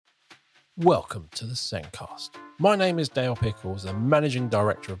Welcome to the Sencast. My name is Dale Pickles, the Managing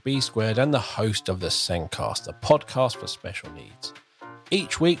Director of B Squared and the host of the Sencast, a podcast for special needs.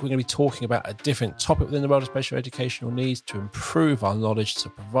 Each week, we're going to be talking about a different topic within the world of special educational needs to improve our knowledge, to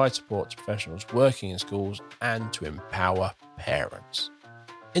provide support to professionals working in schools, and to empower parents.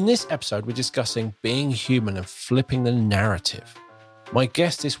 In this episode, we're discussing being human and flipping the narrative. My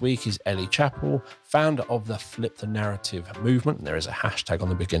guest this week is Elly Chapple, founder of the Flip the Narrative movement. And there is a hashtag on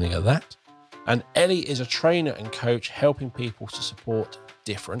the beginning of that. And Elly is a trainer and coach helping people to support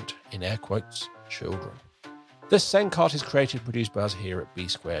different, in air quotes, children. The Sencast is created and produced by us here at B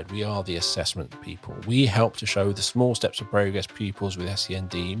Squared. We are the assessment people. We help to show the small steps of progress pupils with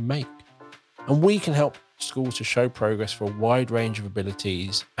SEND make. And we can help schools to show progress for a wide range of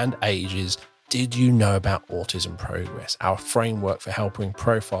abilities and ages. Did you know about Autism Progress, our framework for helping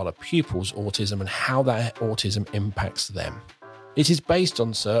profile a pupil's autism and how that autism impacts them? It is based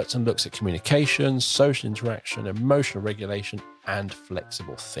on certs and looks at communication, social interaction, emotional regulation, and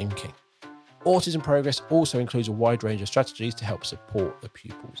flexible thinking. Autism Progress also includes a wide range of strategies to help support the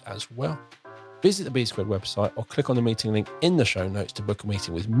pupils as well. Visit the B Squared website or click on the meeting link in the show notes to book a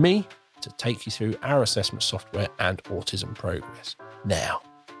meeting with me to take you through our assessment software and Autism Progress. Now,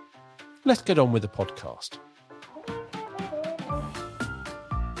 let's get on with the podcast.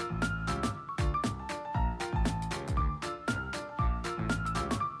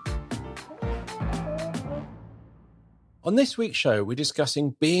 On this week's show, we're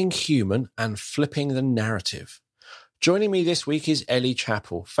discussing being human and flipping the narrative. Joining me this week is Elly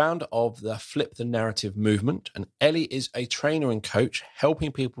Chapple, founder of the Flip the Narrative movement. And Elly is a trainer and coach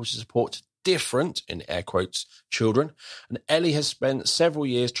helping people to support different, in air quotes, children. And Elly has spent several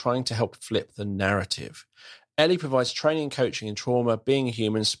years trying to help flip the narrative. Elly provides training and coaching in trauma, being a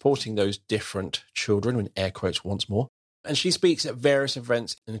human, supporting those different children, in air quotes once more. And she speaks at various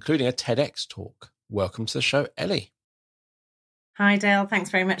events, including a TEDx talk. Welcome to the show, Elly. Hi, Dale. Thanks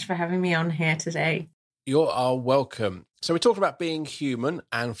very much for having me on here today. You are welcome. So we're talking about being human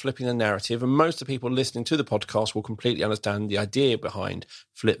and flipping the narrative. And most of the people listening to the podcast will completely understand the idea behind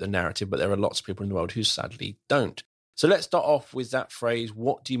flip the narrative, but there are lots of people in the world who sadly don't. So let's start off with that phrase.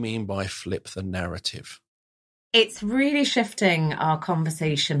 What do you mean by flip the narrative? It's really shifting our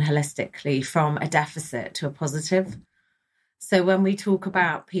conversation holistically from a deficit to a positive. So when we talk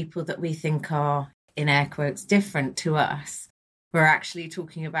about people that we think are, in air quotes, different to us, we're actually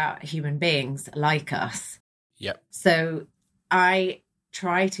talking about human beings like us. Yep. So I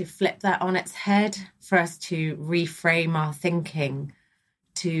try to flip that on its head for us to reframe our thinking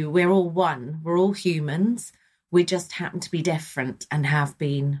to we're all one, we're all humans. We just happen to be different and have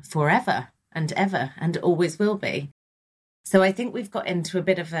been forever and ever and always will be. So I think we've got into a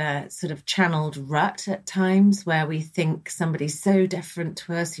bit of a sort of channeled rut at times where we think somebody's so different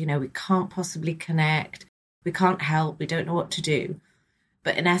to us, we can't possibly connect. We can't help, we don't know what to do.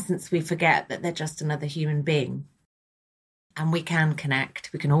 But in essence, we forget that they're just another human being. And we can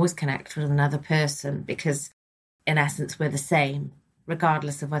connect. We can always connect with another person because, in essence, we're the same,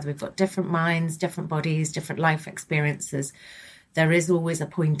 regardless of whether we've got different minds, different bodies, different life experiences. There is always a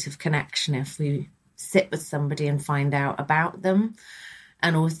point of connection if we sit with somebody and find out about them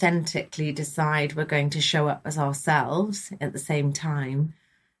and authentically decide we're going to show up as ourselves at the same time.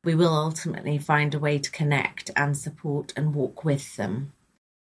 We will ultimately find a way to connect and support and walk with them.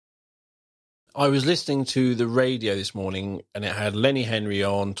 I was listening to the radio this morning and it had Lenny Henry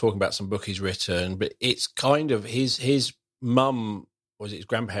on talking about some book he's written, but it's kind of his mum, was it his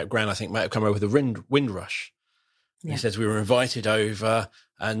gran, I think, might have come over with a wind rush. Yeah. He says we were invited over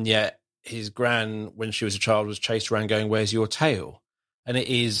and yet his gran, when she was a child, was chased around going, "Where's your tail?" And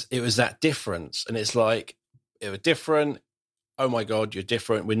it was that difference. And it's like, it was different. Oh my God, you're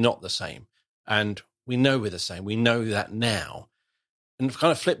different. We're not the same. And we know we're the same. We know that now. And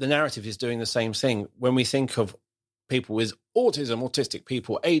kind of flip the narrative is doing the same thing. When we think of people with autism, autistic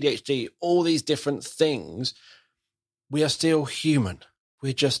people, ADHD, all these different things, we are still human.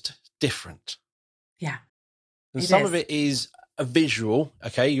 We're just different. Yeah. And some of it is a visual.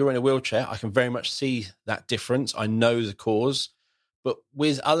 Okay, you're in a wheelchair. I can very much see that difference. I know the cause. But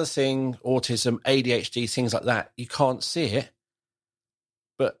with other things, autism, ADHD, things like that, you can't see it.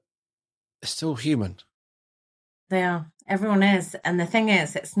 They're still human. They are. Everyone is. And the thing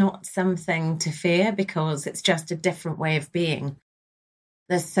is, it's not something to fear because it's just a different way of being.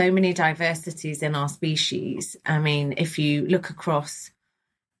 There's so many diversities in our species. I mean, if you look across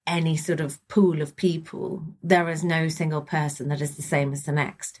any sort of pool of people, there is no single person that is the same as the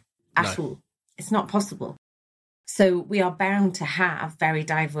next at all. It's not possible. So we are bound to have very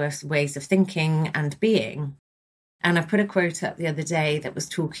diverse ways of thinking and being. And I put a quote up the other day that was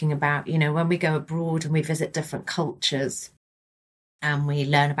talking about, when we go abroad and we visit different cultures and we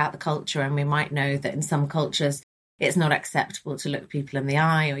learn about the culture, and we might know that in some cultures it's not acceptable to look people in the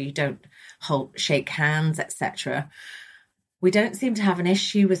eye, or you don't shake hands, etc. We don't seem to have an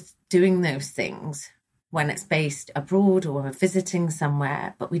issue with doing those things when it's based abroad or we're visiting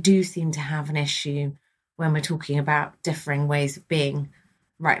somewhere, but we do seem to have an issue when we're talking about differing ways of being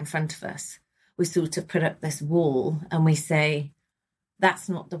right in front of us. We sort of put up this wall and we say, that's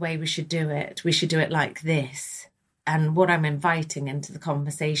not the way we should do it. We should do it like this. And what I'm inviting into the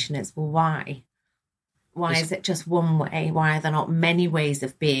conversation is, well, why? Why is it just one way? Why are there not many ways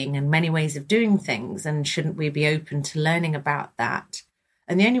of being and many ways of doing things? And shouldn't we be open to learning about that?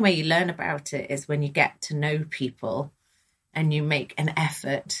 And the only way you learn about it is when you get to know people and you make an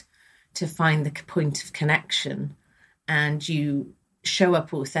effort to find the point of connection and you show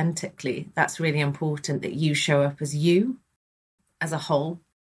up authentically. That's really important, that you show up as you, as a whole,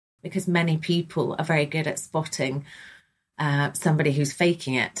 because many people are very good at spotting somebody who's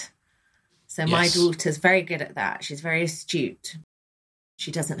faking it. So my daughter's very good at that. She's very astute.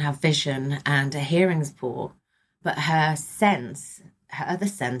 She doesn't have vision and her hearing's poor, but her other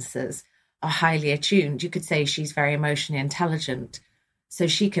senses are highly attuned. You could say she's very emotionally intelligent. So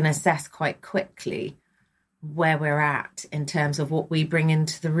she can assess quite quickly where we're at in terms of what we bring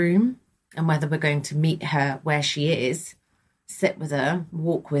into the room and whether we're going to meet her where she is, sit with her,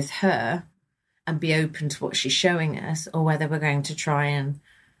 walk with her, and be open to what she's showing us, or whether we're going to try and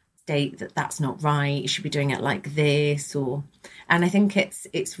state that that's not right, you should be doing it like this. And I think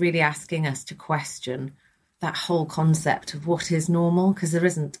it's really asking us to question that whole concept of what is normal, because there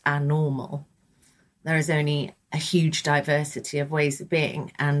isn't a normal. There is only a huge diversity of ways of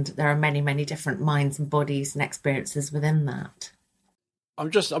being, and there are many, many different minds and bodies and experiences within that. I'm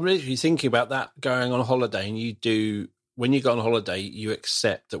literally thinking about that, going on holiday, and when you go on holiday, you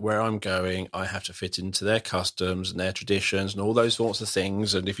accept that where I'm going, I have to fit into their customs and their traditions and all those sorts of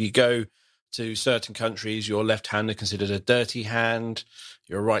things. And if you go to certain countries, your left hand is considered a dirty hand,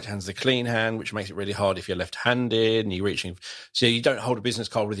 your right hand's the clean hand, which makes it really hard if you're left-handed and you're reaching. So you don't hold a business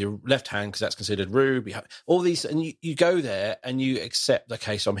card with your left hand because that's considered rude. All these, and you go there and you accept,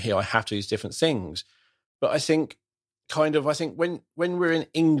 okay, so I'm here, I have to use different things. But I think when we're in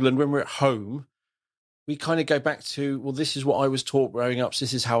England, when we're at home, we kind of go back to, well, this is what I was taught growing up. So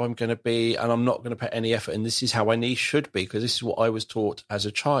this is how I'm going to be, and I'm not going to put any effort. And this is how I should be, because this is what I was taught as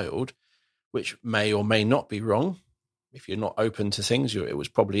a child, which may or may not be wrong. If you're not open to things,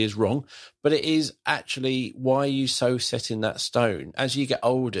 it probably is wrong. But it is actually, why are you so set in that stone? As you get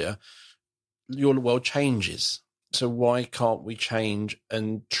older, your world changes. So why can't we change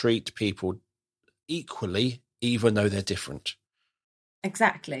and treat people equally, even though they're different?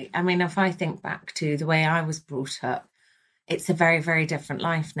 Exactly. I mean, if I think back to the way I was brought up, it's a very, very different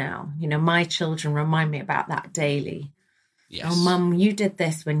life now. My children remind me about that daily. Yes. Oh, Mum, you did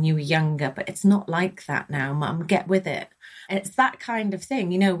this when you were younger, but it's not like that now, Mum. Get with it. And it's that kind of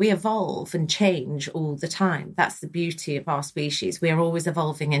thing. We evolve and change all the time. That's the beauty of our species. We are always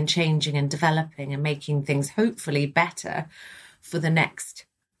evolving and changing and developing and making things hopefully better for the next,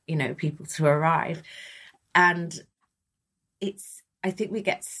 people to arrive. And I think we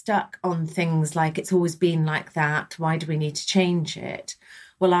get stuck on things like, it's always been like that. Why do we need to change it?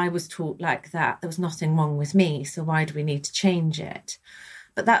 Well, I was taught like that. There was nothing wrong with me, so why do we need to change it?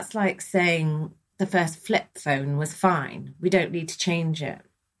 But that's like saying the first flip phone was fine. We don't need to change it.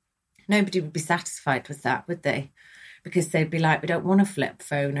 Nobody would be satisfied with that, would they? Because they'd be like, we don't want a flip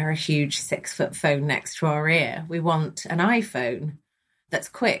phone or a huge 6-foot phone next to our ear. We want an iPhone that's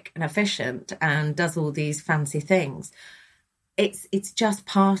quick and efficient and does all these fancy things. It's just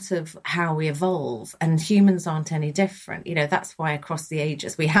part of how we evolve, and humans aren't any different. That's why across the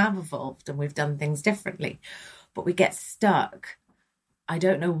ages we have evolved and we've done things differently, but we get stuck. I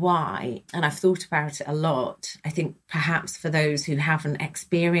don't know why, and I've thought about it a lot. I think perhaps for those who haven't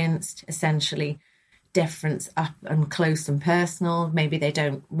experienced essentially difference up and close and personal, maybe they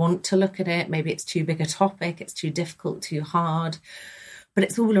don't want to look at it. Maybe it's too big a topic. It's too difficult, too hard. But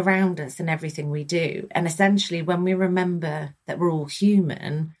it's all around us in everything we do. And essentially, when we remember that we're all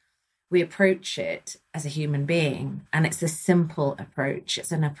human, we approach it as a human being. And it's a simple approach.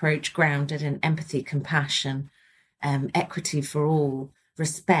 It's an approach grounded in empathy, compassion, equity for all,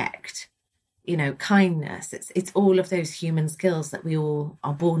 respect, kindness. It's all of those human skills that we all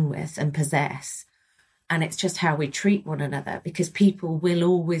are born with and possess. And it's just how we treat one another, because people will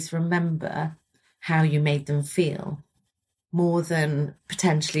always remember how you made them feel, more than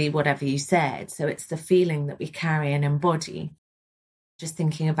potentially whatever you said. So it's the feeling that we carry and embody. just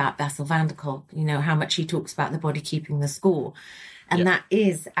thinking about Bessel van der Kolk, you know, how much he talks about the body keeping the score. And that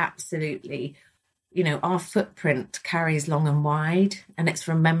is absolutely, you know, our footprint carries long and wide. And it's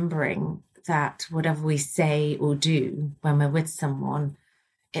remembering that whatever we say or do when we're with someone,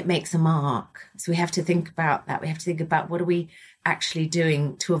 it makes a mark. So we have to think about that. We have to think about, what are we actually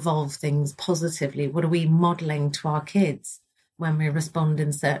doing to evolve things positively? What are we modeling to our kids when we respond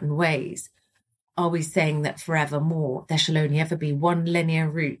in certain ways? Are we saying that forevermore there shall only ever be one linear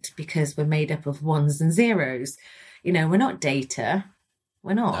route because we're made up of ones and zeros? You know, we're not data.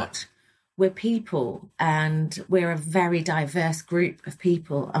 We're not. No. We're people, and we're a very diverse group of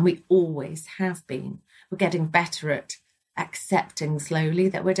people, and we always have been. We're getting better at accepting slowly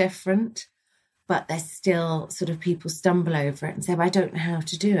that we're different, but there's still sort of people stumble over it and say, well, I don't know how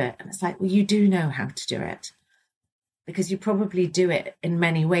to do it. And it's like, well, you do know how to do it, because you probably do it in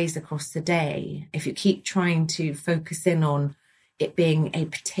many ways across the day. If you keep trying to focus in on it being a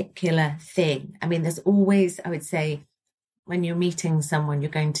particular thing, I mean, there's always, I would say, when you're meeting someone, you're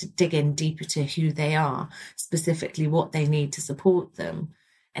going to dig in deeper to who they are, specifically what they need to support them,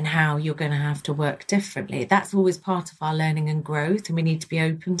 and how you're going to have to work differently. That's always part of our learning and growth, and we need to be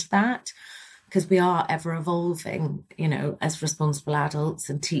open to that, because we are ever evolving, you know, as responsible adults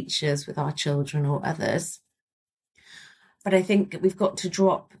and teachers with our children or others. But I think we've got to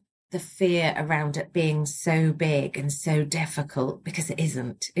drop the fear around it being so big and so difficult, because it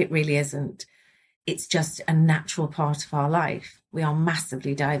isn't. It really isn't. It's just a natural part of our life. We are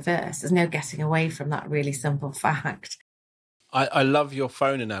massively diverse. There's no getting away from that really simple fact. I love your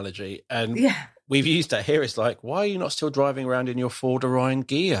phone analogy. And we've used that here. It's like, why are you not still driving around in your Ford Orion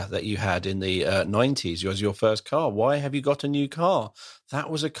Ghia that you had in the 90s? It was your first car. Why have you got a new car?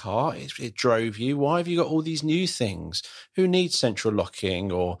 That was a car. It drove you. Why have you got all these new things? Who needs central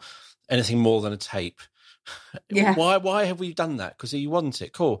locking or anything more than a tape? Yeah. Why have we done that? Because you want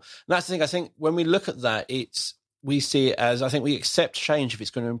it. Cool. And that's the thing. I think when we look at that, we see it as, I think we accept change if it's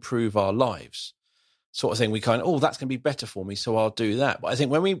going to improve our lives, sort of thing. We kind of, that's going to be better for me, so I'll do that. But I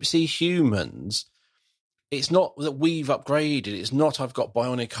think when we see humans, it's not that we've upgraded. It's not I've got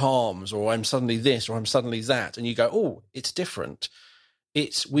bionic arms, or I'm suddenly this, or I'm suddenly that. And you go, it's different.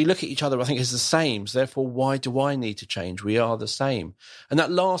 We look at each other, I think, as the same. So therefore, why do I need to change? We are the same. And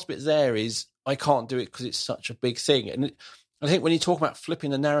that last bit there is, I can't do it because it's such a big thing. And I think when you talk about flipping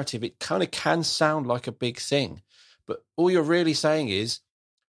the narrative, it kind of can sound like a big thing. But all you're really saying is,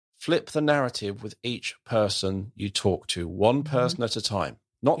 flip the narrative with each person you talk to, one person at a time,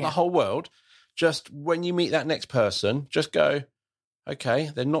 not the whole world. Just when you meet that next person, just go,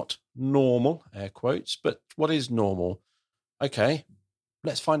 okay, they're not normal, air quotes, but what is normal? Okay,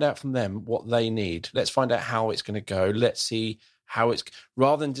 let's find out from them what they need. Let's find out how it's going to go. Let's see how it's,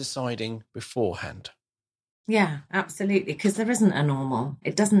 rather than deciding beforehand. Yeah, absolutely. Because there isn't a normal.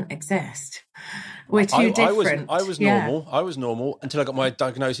 It doesn't exist. We're too different. I was normal. I was normal until I got my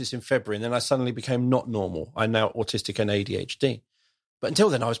diagnosis in February, and then I suddenly became not normal. I'm now autistic and ADHD. But until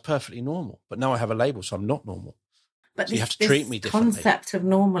then, I was perfectly normal. But now I have a label, so I'm not normal. But so you have to treat me differently. The concept of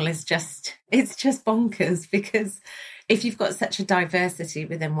normal is it's just bonkers, because if you've got such a diversity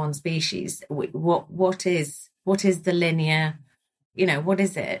within one species, what is the linear, you know, what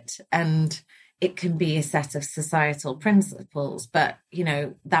is it? And it can be a set of societal principles, but, you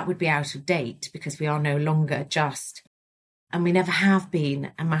know, that would be out of date, because we are no longer just, and we never have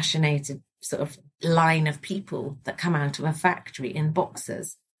been, a machinated sort of line of people that come out of a factory in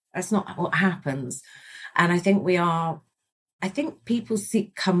boxes. That's not what happens. And I think people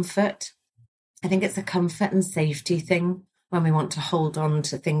seek comfort. I think it's a comfort and safety thing when we want to hold on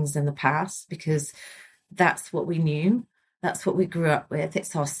to things in the past, because that's what we knew. That's what we grew up with.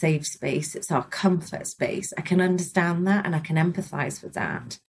 It's our safe space. It's our comfort space. I can understand that, and I can empathize with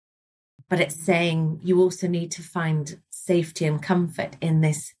that. But it's saying you also need to find safety and comfort in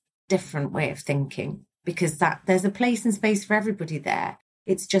this different way of thinking, because there's a place and space for everybody there.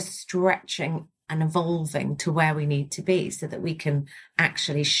 It's just stretching and evolving to where we need to be, so that we can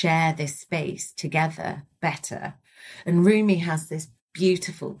actually share this space together better. And Rumi has this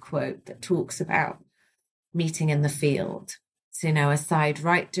beautiful quote that talks about meeting in the field. So, you know, aside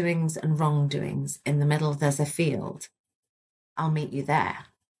right doings and wrong doings, in the middle there's a field. I'll meet you there.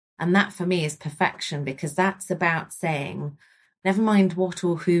 And that for me is perfection, because that's about saying, never mind what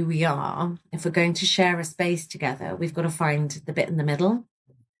or who we are, if we're going to share a space together, we've got to find the bit in the middle,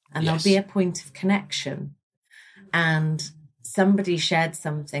 and there'll be a point of connection. And somebody shared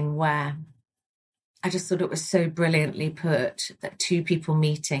something where I just thought it was so brilliantly put, that two people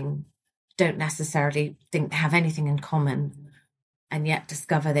meeting don't necessarily think they have anything in common, and yet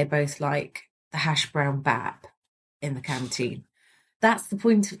discover they both like the hash brown bap in the canteen. That's the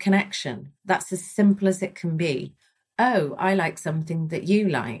point of connection. That's as simple as it can be. Oh, I like something that you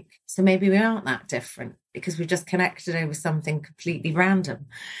like. So maybe we aren't that different because we just connected over something completely random.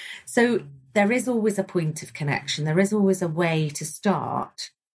 So there is always a point of connection. There is always a way to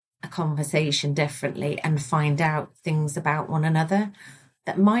start a conversation differently and find out things about one another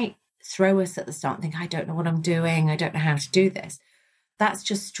that might throw us at the start and think, I don't know what I'm doing. I don't know how to do this. That's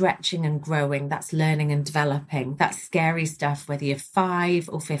just stretching and growing. That's learning and developing. That's scary stuff, whether you're 5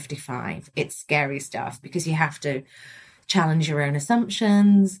 or 55. It's scary stuff because you have to challenge your own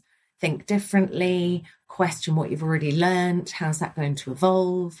assumptions, think differently, question what you've already learned. How's that going to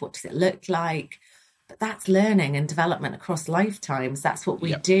evolve? What does it look like? But that's learning and development across lifetimes. That's what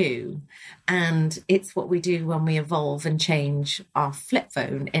we do. And it's what we do when we evolve and change our flip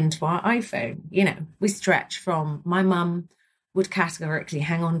phone into our iPhone. You know, we stretch from my mum would categorically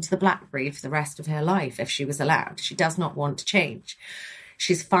hang on to the BlackBerry for the rest of her life if she was allowed. She does not want to change.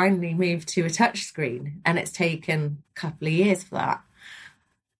 She's finally moved to a touchscreen, and it's taken a couple of years for that.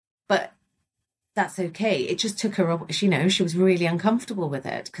 But that's okay. It just took her, you know, she was really uncomfortable with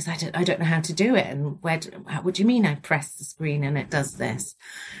it because I don't know how to do it. And what do you mean I press the screen and it does this?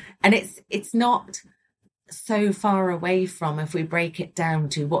 And it's not so far away from, if we break it down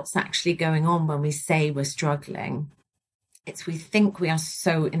to what's actually going on when we say we're struggling. We think we are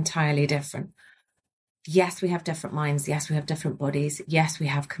so entirely different. Yes, we have different minds. Yes, we have different bodies. Yes, we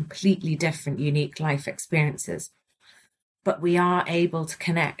have completely different, unique life experiences. But we are able to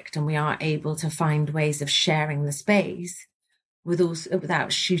connect and we are able to find ways of sharing the space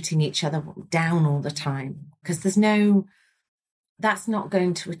without shooting each other down all the time. Because that's not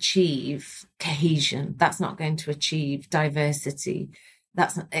going to achieve cohesion. That's not going to achieve diversity.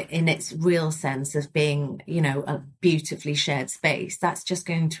 That's in its real sense of being, you know, a beautifully shared space. That's just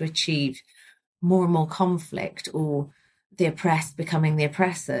going to achieve more and more conflict, or the oppressed becoming the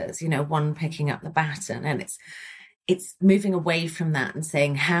oppressors, you know, one picking up the baton. And it's moving away from that and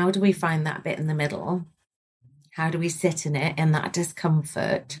saying, how do we find that bit in the middle? How do we sit in it, in that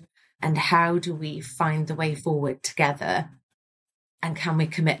discomfort? And how do we find the way forward together? And can we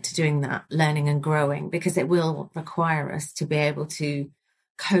commit to doing that, learning and growing? Because it will require us to be able to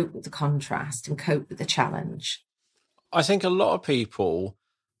cope with the contrast and cope with the challenge. I think a lot of people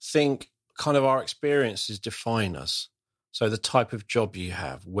think kind of our experiences define us. So the type of job you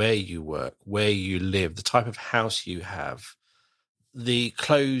have, where you work, where you live, the type of house you have, the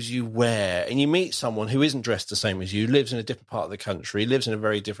clothes you wear, and you meet someone who isn't dressed the same as you, lives in a different part of the country, lives in a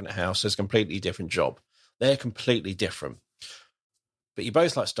very different house, has a completely different job. They're completely different. But you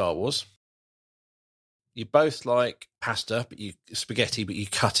both like Star Wars. You both like pasta, spaghetti, but you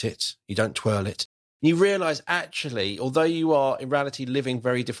cut it. You don't twirl it. And you realise, actually, although you are in reality living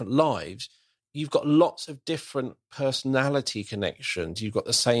very different lives, you've got lots of different personality connections. You've got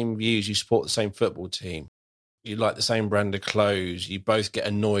the same views. You support the same football team. You like the same brand of clothes. You both get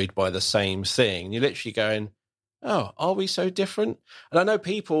annoyed by the same thing. You're literally going, oh, are we so different? And I know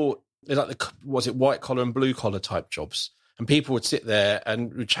people, like white collar and blue collar type jobs. And people would sit there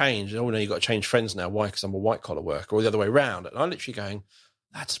and would change. Oh, no, you've got to change friends now. Why? Because I'm a white collar worker, or the other way around. And I'm literally going,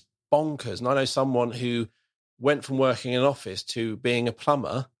 that's bonkers. And I know someone who went from working in an office to being a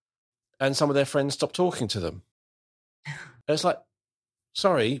plumber, and some of their friends stopped talking to them. And it's like,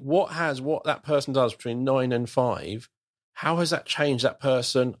 sorry, what that person does between 9 and 5, how has that changed that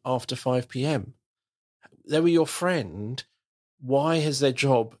person after 5 p.m? They were your friend. Why has their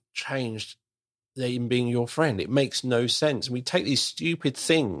job changed them being your friend? It makes no sense. And we take these stupid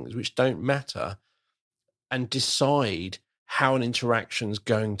things which don't matter and decide how an interaction's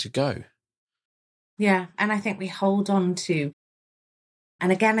going to go. Yeah, and I think we hold on to,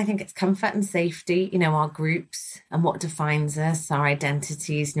 and again, I think it's comfort and safety, you know, our groups and what defines us, our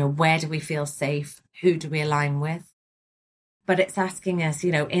identities, you know, where do we feel safe? Who do we align with? But it's asking us,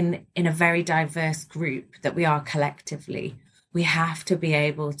 you know, in a very diverse group that we are collectively, we have to be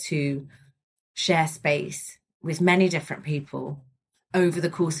able to share space with many different people over the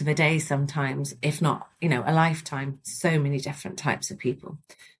course of a day sometimes, if not, you know, a lifetime, so many different types of people.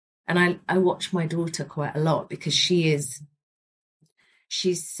 And I watch my daughter quite a lot because she's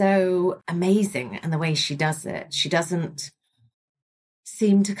so amazing in the way she does it. She doesn't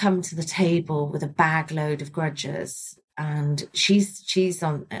seem to come to the table with a bag load of grudges. And she's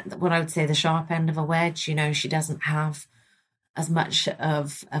on what I would say the sharp end of a wedge. You know, she doesn't have as much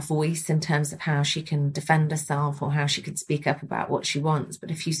of a voice in terms of how she can defend herself or how she can speak up about what she wants.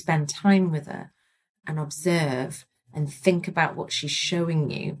 But if you spend time with her and observe and think about what she's showing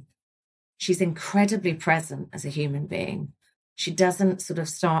you, she's incredibly present as a human being. She doesn't sort of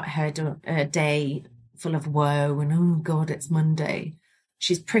start her day full of woe and, oh God, it's Monday.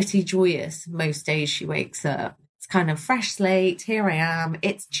 She's pretty joyous most days she wakes up. It's kind of fresh slate. Here I am.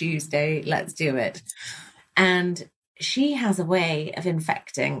 It's Tuesday. Let's do it. And she has a way of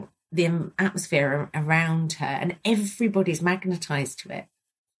infecting the atmosphere around her, and everybody's magnetized to it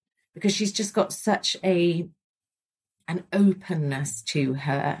because she's just got such an openness to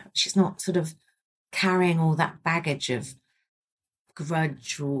her. She's not sort of carrying all that baggage of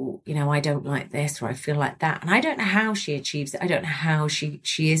grudge or, I don't like this or I feel like that. And I don't know how she achieves it. I don't know how she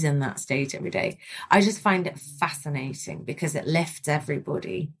is in that state every day. I just find it fascinating because it lifts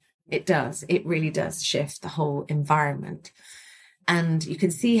everybody. It does. It really does shift the whole environment. And you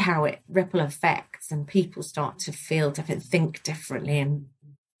can see how it ripple effects and people start to feel different, think differently and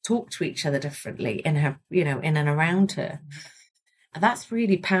talk to each other differently in her, in and around her. And that's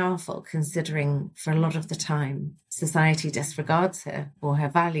really powerful considering for a lot of the time society disregards her or her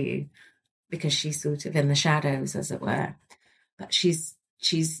value because she's sort of in the shadows, as it were. But she's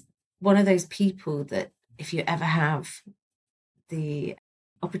one of those people that if you ever have the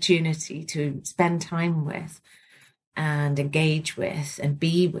opportunity to spend time with and engage with and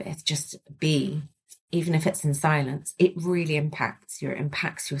be with, just be, even if it's in silence, it really impacts your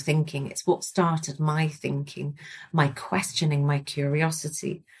thinking. It's what started my thinking, my questioning, my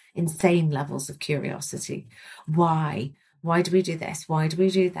curiosity, insane levels of curiosity. Why do we do this? Why do we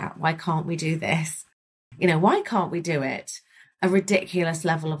do that? Why can't we do this? Why can't we do it? A ridiculous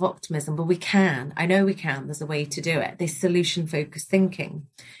level of optimism, but we can. I know we can. There's a way to do it. This solution-focused thinking.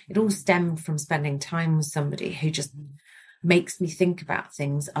 It all stemmed from spending time with somebody who just makes me think about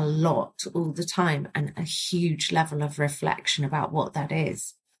things a lot all the time and a huge level of reflection about what that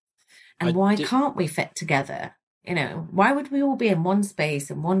is. And why can't we fit together? Why would we all be in one space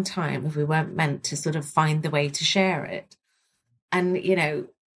and one time if we weren't meant to sort of find the way to share it? And,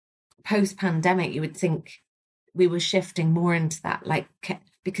 post-pandemic, you would think we were shifting more into that,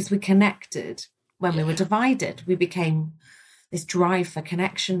 because we connected when we were divided. We became, this drive for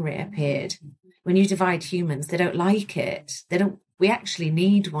connection reappeared. When you divide humans, they don't like it. We actually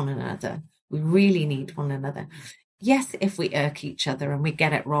need one another. We really need one another. Yes, if we irk each other and we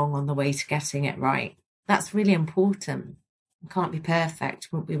get it wrong on the way to getting it right, that's really important. We can't be perfect.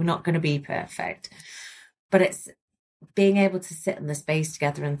 We were not going to be perfect. But it's being able to sit in the space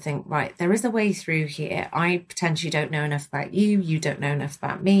together and think, right, there is a way through here. I potentially don't know enough about you. You don't know enough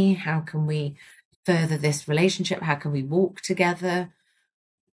about me. How can we further this relationship? How can we walk together,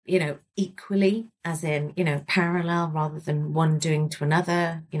 equally, as in, parallel rather than one doing to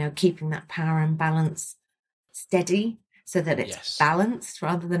another, keeping that power and balance steady so that it's balanced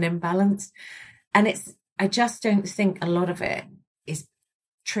rather than imbalanced. And I just don't think a lot of it is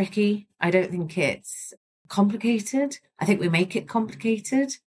tricky. I don't think it's complicated. I think we make it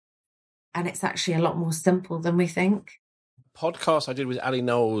complicated, and it's actually a lot more simple than we think. Podcast I did with Ali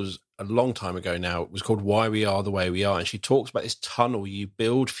Knowles a long time ago now, it was called Why We Are the Way We Are, and she talks about this tunnel you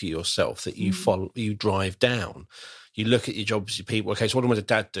build for yourself that you follow, you drive down. You look at your jobs, your people. Okay, so what does my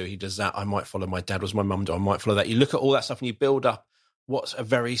dad do? He does that. I might follow my dad. What does my mum do? I might follow that. You look at all that stuff and you build up what's a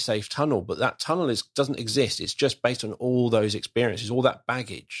very safe tunnel, but that tunnel doesn't exist. It's just based on all those experiences, all that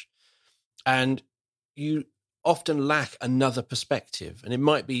baggage. And you often lack another perspective. And it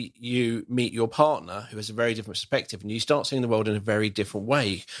might be you meet your partner who has a very different perspective and you start seeing the world in a very different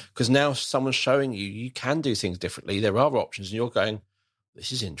way because now someone's showing you can do things differently. There are options and you're going,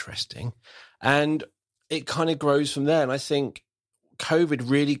 this is interesting. And it kind of grows from there. And I think COVID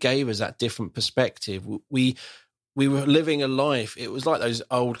really gave us that different perspective. We were living a life. It was like those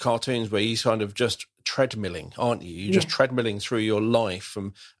old cartoons where you kind of just treadmilling, aren't you? You're just treadmilling through your life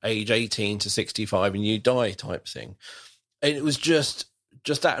from age 18 to 65 and you die type thing. And it was just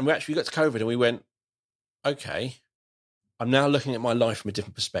that. And we actually got to COVID and we went, okay, I'm now looking at my life from a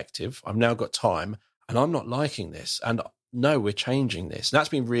different perspective. I've now got time and I'm not liking this. And no, we're changing this. And that's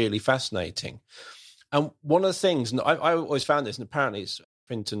been really fascinating. And one of the things, and I always found this, and apparently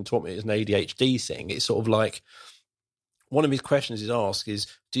Finton taught me it's an ADHD thing. It's sort of like, one of his questions is asked is,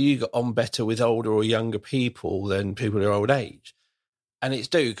 do you get on better with older or younger people than people who are old age? And it's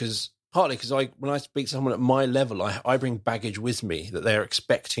partly because when I speak to someone at my level, I bring baggage with me that they're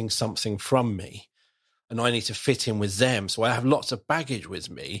expecting something from me and I need to fit in with them. So I have lots of baggage with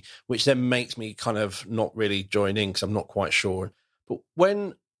me, which then makes me kind of not really join in because I'm not quite sure. But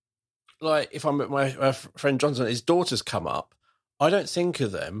when, if I'm at my friend Johnson, his daughters come up, I don't think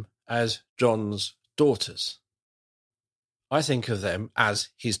of them as John's daughters. I think of them as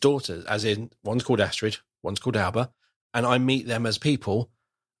his daughters, as in one's called Astrid, one's called Alba, and I meet them as people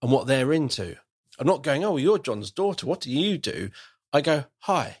and what they're into. I'm not going, oh, you're John's daughter. What do you do? I go,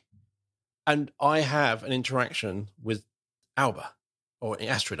 hi, And I have an interaction with Alba or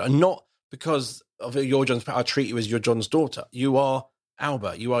Astrid, and not because of your John's. I treat you as your John's daughter. You are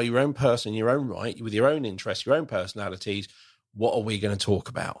Alba. You are your own person, your own right, with your own interests, your own personalities. What are we going to talk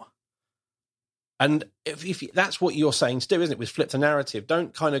about? And if that's what you're saying to do, isn't it? With flip the narrative.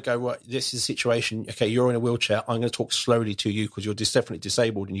 Don't kind of go, well, this is a situation. Okay, you're in a wheelchair. I'm going to talk slowly to you because you're definitely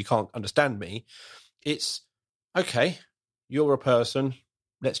disabled and you can't understand me. It's, okay, you're a person.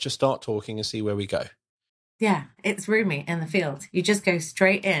 Let's just start talking and see where we go. Yeah, it's roomy in the field. You just go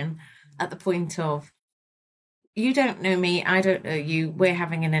straight in at the point of, you don't know me, I don't know you. We're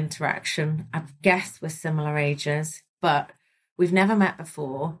having an interaction. I guess we're similar ages, but we've never met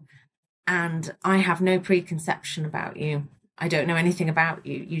before. And I have no preconception about you. I don't know anything about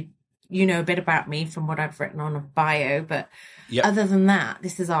you. You know a bit about me from what I've written on a bio, but other than that,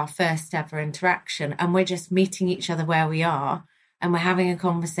 this is our first ever interaction, and we're just meeting each other where we are, and we're having a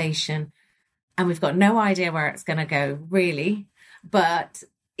conversation, and we've got no idea where it's going to go, really. But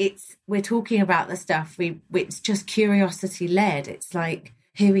we're talking about the stuff. It's just curiosity led. It's like,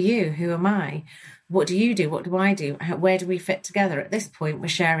 who are you? Who am I? What do you do? What do I do? Where do we fit together? At this point, we're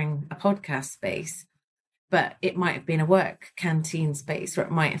sharing a podcast space, but it might have been a work canteen space, or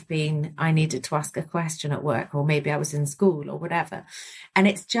it might have been I needed to ask a question at work, or maybe I was in school or whatever. And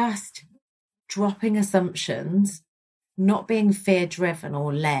it's just dropping assumptions, not being fear-driven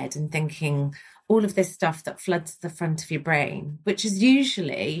or led and thinking all of this stuff that floods the front of your brain, which is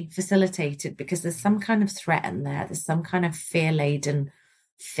usually facilitated because there's some kind of threat in there. There's some kind of fear-laden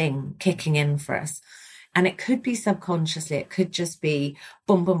thing kicking in for us, and it could be subconsciously, it could just be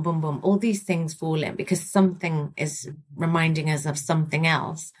boom boom boom boom, all these things fall in because something is reminding us of something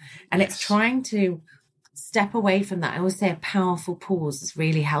else, and it's trying to step away from that. I always say a powerful pause is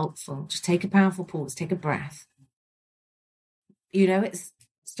really helpful. Just take a powerful pause, take a breath. It's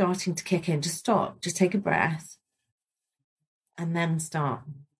starting to kick in. Just stop, just take a breath, and then start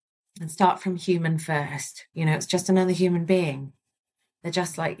from human first. It's just another human being. They're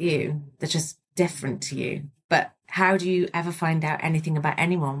just like you. They're just different to you. But how do you ever find out anything about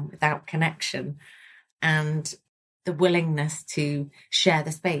anyone without connection and the willingness to share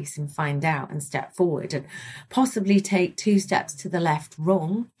the space and find out and step forward and possibly take 2 steps to the left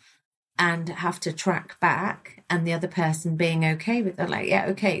wrong and have to track back, and the other person being okay with it? Like, yeah,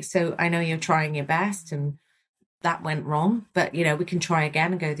 okay, so I know you're trying your best and that went wrong, but, we can try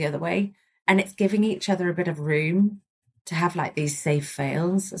again and go the other way. And it's giving each other a bit of room to have like these safe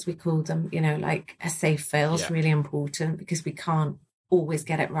fails, as we call them, like a safe fail is really important because we can't always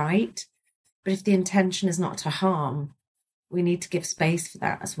get it right. But if the intention is not to harm, we need to give space for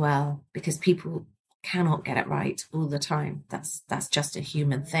that as well, because people cannot get it right all the time. That's just a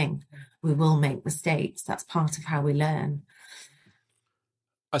human thing. We will make mistakes. That's part of how we learn.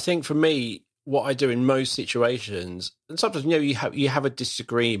 I think for me, what I do in most situations, and sometimes, you have a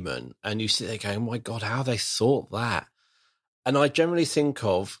disagreement and you sit there going, oh my God, how they thought that? And I generally think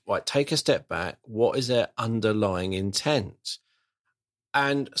of, take a step back. What is their underlying intent?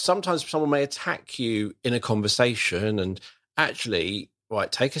 And sometimes someone may attack you in a conversation, and actually,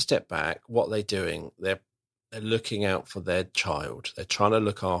 take a step back. What are they doing? They're looking out for their child. They're trying to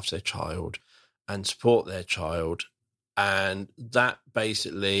look after their child and support their child. And that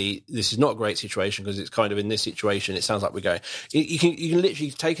basically, this is not a great situation because it's kind of in this situation, it sounds like we're going, you can literally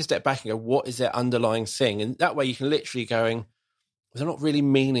take a step back and go, what is their underlying thing? And that way you can literally going, they're not really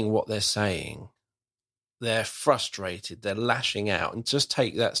meaning what they're saying. They're frustrated. They're lashing out, and just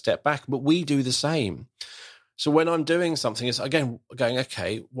take that step back. But we do the same. So when I'm doing something, it's again going,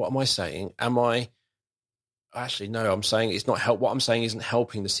 okay, what am I saying? I'm saying it's not help. What I'm saying isn't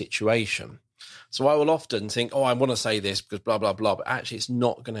helping the situation. So I will often think, I want to say this because blah, blah, blah, but actually it's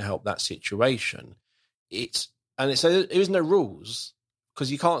not going to help that situation. There is no rules,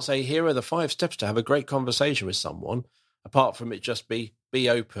 because you can't say, here are the 5 steps to have a great conversation with someone, apart from it just be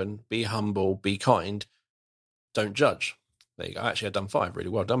open, be humble, be kind, don't judge. There you go. Actually, I've done 5. Really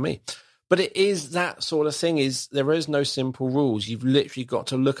well done, me. But it is that sort of thing. There is no simple rules. You've literally got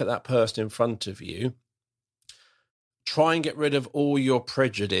to look at that person in front of you, try and get rid of all your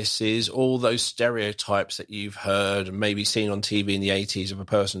prejudices, all those stereotypes that you've heard and maybe seen on TV in the 80s of a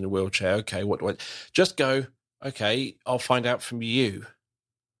person in a wheelchair. Okay, what do I just go, okay, I'll find out from you.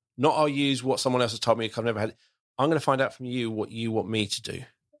 Not I'll use what someone else has told me I've never had. I'm going to find out from you what you want me to do.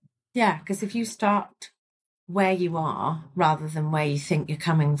 Yeah, because if you start where you are rather than where you think you're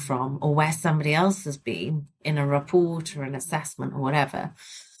coming from, or where somebody else has been in a report or an assessment or whatever,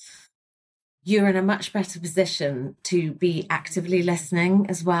 you're in a much better position to be actively listening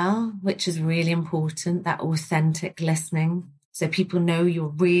as well, which is really important, that authentic listening. So people know you're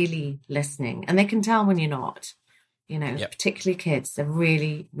really listening, and they can tell when you're not. Particularly kids, they're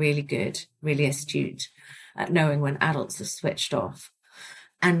really, really good, really astute at knowing when adults have switched off.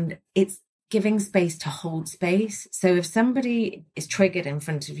 And it's giving space to hold space. So if somebody is triggered in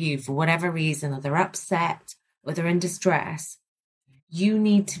front of you for whatever reason, or they're upset, or they're in distress, you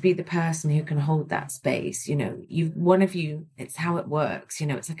need to be the person who can hold that space. One of you, it's how it works.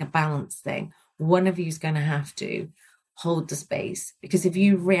 It's like a balance thing. One of you is going to have to hold the space, because if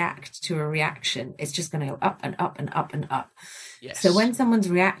you react to a reaction, it's just going to go up and up and up and up. Yes. So when someone's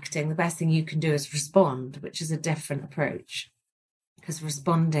reacting, the best thing you can do is respond, which is a different approach, because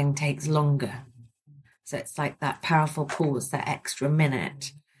responding takes longer. So it's like that powerful pause, that extra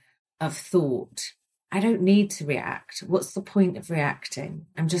minute of thought. I don't need to react. What's the point of reacting?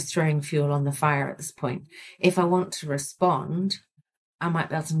 I'm just throwing fuel on the fire at this point. If I want to respond, I might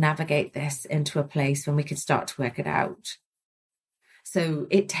be able to navigate this into a place when we could start to work it out. So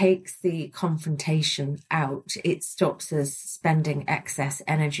it takes the confrontation out. It stops us spending excess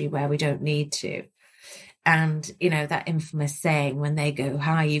energy where we don't need to. And, that infamous saying, when they go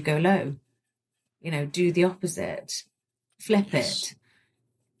high, you go low. Do the opposite. Flip it.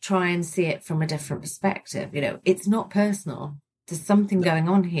 Try and see it from a different perspective. It's not personal. There's something going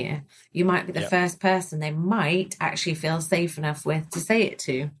on here. You might be the first person they might actually feel safe enough with to say it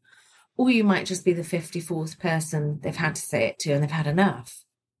to. Or you might just be the 54th person they've had to say it to, and they've had enough.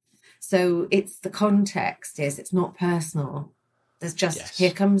 So it's the context it's not personal. There's just,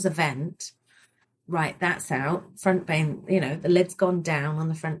 here comes a vent. Right, that's out. Front brain, the lid's gone down on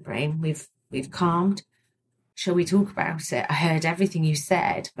the front brain. We've calmed. Shall we talk about it? I heard everything you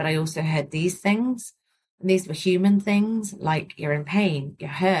said, but I also heard these things. And these were human things, like you're in pain, you're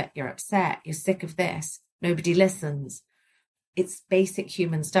hurt, you're upset, you're sick of this. Nobody listens. It's basic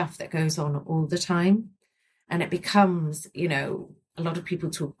human stuff that goes on all the time. And it becomes, a lot of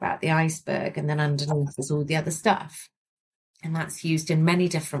people talk about the iceberg, and then underneath is all the other stuff. And that's used in many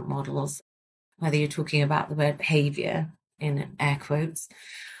different models, whether you're talking about the word behavior in air quotes,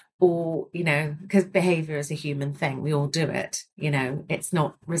 or, because behavior is a human thing. We all do it. It's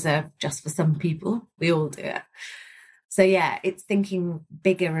not reserved just for some people. We all do it. So, it's thinking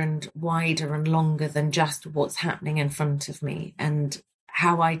bigger and wider and longer than just what's happening in front of me and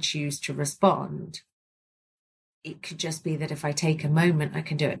how I choose to respond. It could just be that if I take a moment, I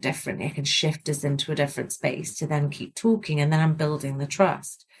can do it differently. I can shift us into a different space to then keep talking. And then I'm building the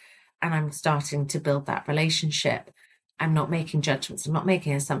trust, and I'm starting to build that relationship. I'm not making judgments. I'm not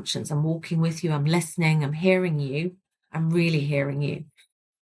making assumptions. I'm walking with you. I'm listening. I'm hearing you. I'm really hearing you.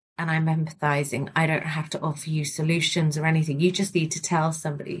 And I'm empathizing. I don't have to offer you solutions or anything. You just need to tell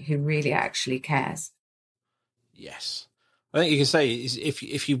somebody who really actually cares. Yes. I think you can say is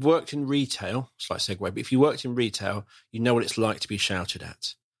if you've worked in retail, slight segue, but if you worked in retail, you know what it's like to be shouted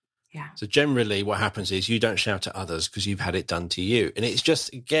at. Yeah. So generally what happens is you don't shout at others because you've had it done to you. And it's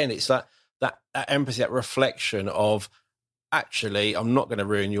just, again, it's that empathy, that reflection of, actually, I'm not going to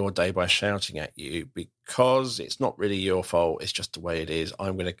ruin your day by shouting at you because it's not really your fault. It's just the way it is.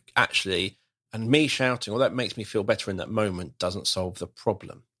 I'm going to and me shouting, that makes me feel better in that moment, doesn't solve the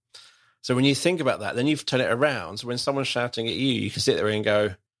problem. So when you think about that, then you've turned it around. So when someone's shouting at you, you can sit there and go,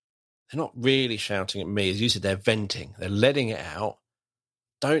 they're not really shouting at me. As you said, they're venting. They're letting it out.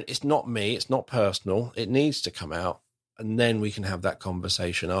 It's not me. It's not personal. It needs to come out. And then we can have that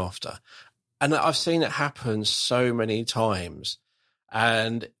conversation after. And I've seen it happen so many times.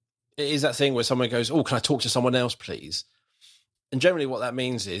 And it is that thing where someone goes, can I talk to someone else, please? And generally what that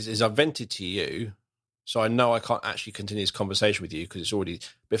means is I've vented to you, so I know I can't actually continue this conversation with you because it's already...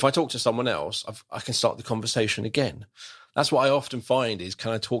 But if I talk to someone else, I can start the conversation again. That's what I often find is,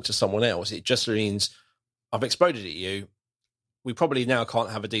 can I talk to someone else? It just means I've exploded at you. We probably now can't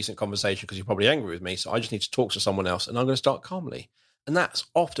have a decent conversation because you're probably angry with me, so I just need to talk to someone else, and I'm going to start calmly. And that's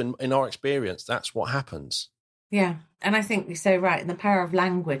often, in our experience, that's what happens. Yeah. And I think you're so right. And the power of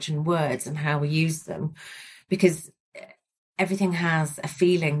language and words and how we use them, because everything has a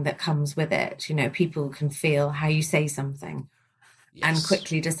feeling that comes with it. People can feel how you say something and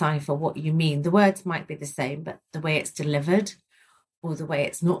quickly decipher what you mean. The words might be the same, but the way it's delivered or the way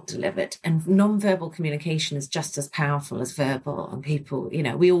it's not delivered. And non-verbal communication is just as powerful as verbal. And people,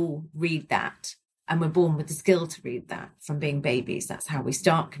 we all read that. And we're born with the skill to read that from being babies. That's how we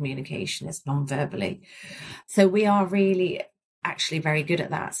start communication, is non-verbally. So we are really actually very good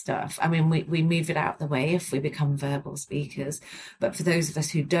at that stuff. I mean, we move it out the way if we become verbal speakers. But for those of us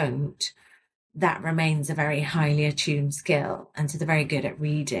who don't, that remains a very highly attuned skill. And so they're very good at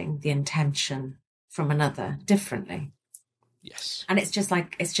reading the intention from another differently. Yes. And it's just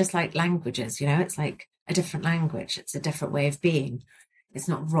like languages, it's like a different language. It's a different way of being. It's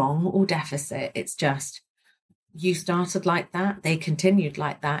not wrong or deficit. It's just you started like that, they continued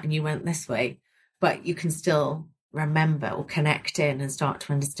like that, and you went this way. But you can still remember or connect in and start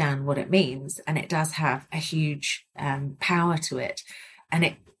to understand what it means. And it does have a huge power to it.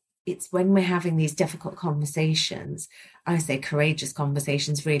 And it's when we're having these difficult conversations, I say courageous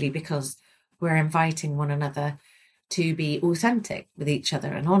conversations, really, because we're inviting one another to be authentic with each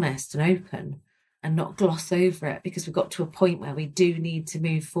other and honest and open and not gloss over it, because we've got to a point where we do need to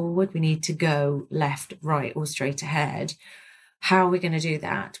move forward. We need to go left, right, or straight ahead. How are we going to do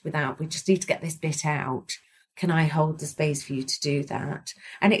that we just need to get this bit out? Can I hold the space for you to do that?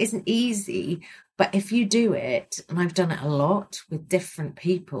 And it isn't easy, but if you do it, and I've done it a lot with different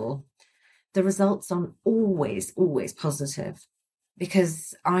people, the results are always, always positive,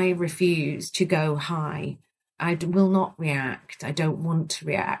 because I refuse to go high. I will not react. I don't want to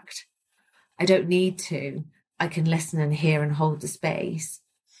react. I don't need to. I can listen and hear and hold the space.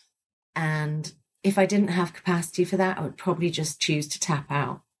 And if I didn't have capacity for that, I would probably just choose to tap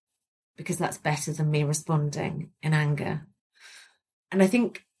out, because that's better than me responding in anger. And I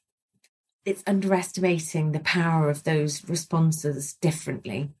think it's underestimating the power of those responses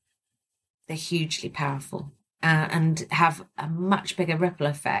differently. They're hugely powerful and have a much bigger ripple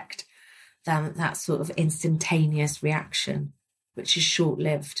effect than that sort of instantaneous reaction, which is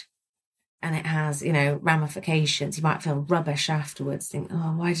short-lived. And it has, ramifications. You might feel rubbish afterwards, think,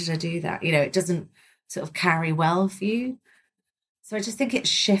 oh, why did I do that? It doesn't sort of carry well for you. So I just think it's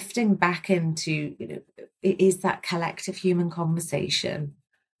shifting back into, it is that collective human conversation.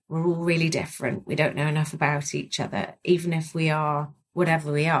 We're all really different. We don't know enough about each other. Even if we are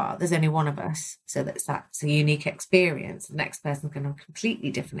whatever we are, there's only one of us. So that's a unique experience. The next person can have a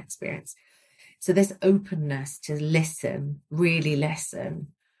completely different experience. So this openness to listen, really listen,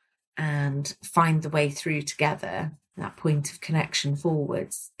 and find the way through together, that point of connection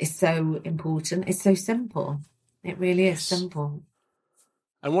forwards, is so important. It's so simple. It really is simple.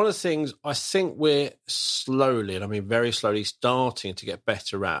 And one of the things I think we're slowly, and I mean very slowly, starting to get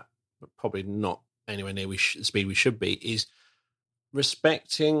better at, but probably not anywhere near the speed we should be, is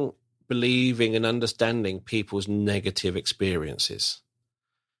respecting, believing and understanding people's negative experiences.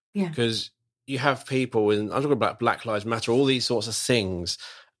 Yeah. Because you have people, and I'm talking about Black Lives Matter, all these sorts of things,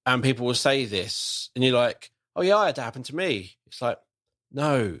 and people will say this, and you're like, oh yeah, it happened to me. It's like,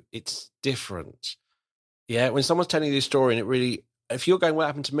 no, it's different. Yeah, when someone's telling you this story and it really, if you're going, what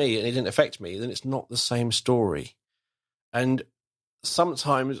happened to me and it didn't affect me, then it's not the same story. And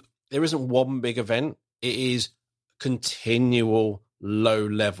sometimes there isn't one big event. It is continual, low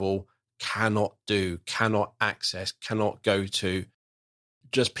level, cannot do, cannot access, cannot go to,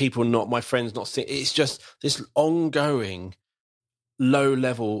 just people not, my friends not think. It's just this ongoing low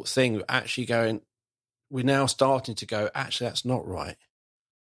level thing, actually going, we're now starting to go, actually, that's not right.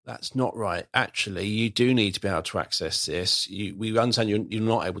 That's not right. Actually, you do need to be able to access this. We understand you're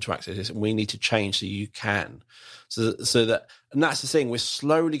not able to access this, and we need to change so you can. So that, and that's the thing, we're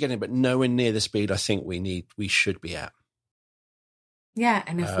slowly getting, but nowhere near the speed I think we should be at. Yeah,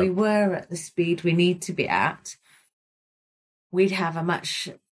 and if we were at the speed we need to be at, we'd have a much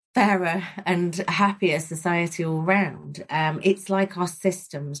fairer and happier society all round. It's like our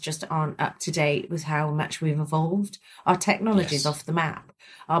systems just aren't up to date with how much we've evolved. Our technology's off the map.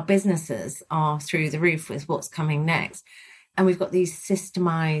 Our businesses are through the roof with what's coming next. And we've got these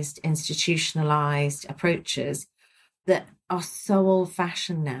systemized, institutionalized approaches that are so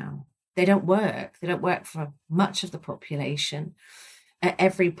old-fashioned now. They don't work. They don't work for much of the population. At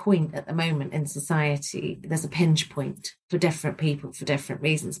every point at the moment in society, there's a pinch point for different people for different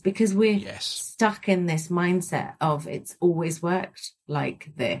reasons, because we're stuck in this mindset of it's always worked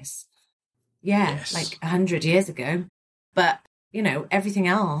like this. Like 100 years ago. But, everything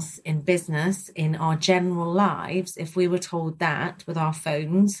else in business, in our general lives, if we were told that with our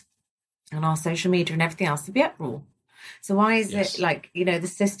phones and our social media and everything else, there'd be uproar. So why is it the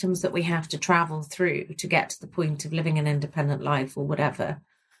systems that we have to travel through to get to the point of living an independent life or whatever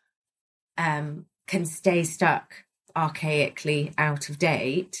can stay stuck archaically out of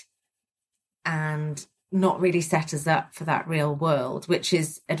date and not really set us up for that real world, which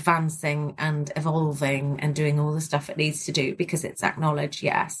is advancing and evolving and doing all the stuff it needs to do, because it's acknowledged,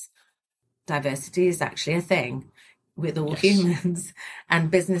 diversity is actually a thing with all humans,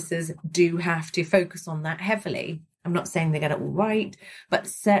 and businesses do have to focus on that heavily. I'm not saying they get it all right, but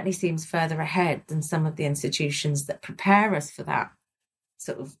certainly seems further ahead than some of the institutions that prepare us for that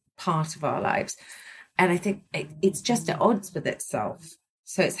sort of part of our lives. And I think it's just at odds with itself.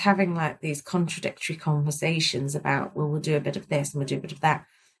 So it's having these contradictory conversations about, well, we'll do a bit of this and we'll do a bit of that.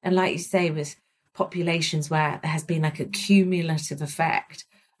 And like you say, with populations where there has been like a cumulative effect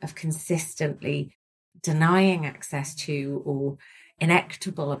of consistently denying access to or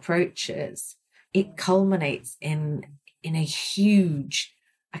inequitable approaches, it culminates in a huge,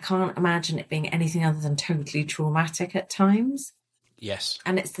 I can't imagine it being anything other than totally traumatic at times. Yes.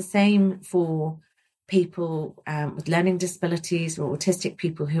 And it's the same for people with learning disabilities or autistic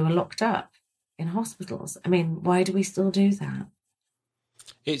people who are locked up in hospitals. I mean, why do we still do that?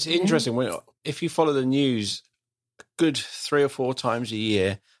 It's interesting. If you follow the news, good 3 or 4 times a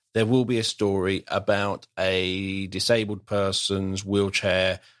year, there will be a story about a disabled person's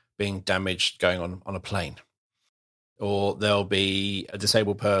wheelchair being damaged going on a plane. Or there'll be a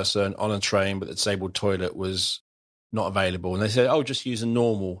disabled person on a train, but the disabled toilet was not available. And they say, oh, just use a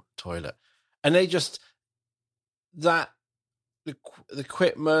normal toilet. And they just, the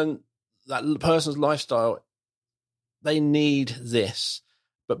equipment, that person's lifestyle, they need this.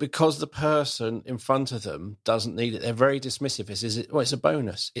 But because the person in front of them doesn't need it, they're very dismissive. It's a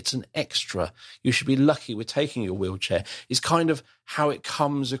bonus. It's an extra. You should be lucky with taking your wheelchair. It's kind of how it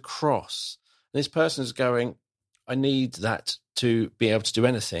comes across. And this person is going, I need that to be able to do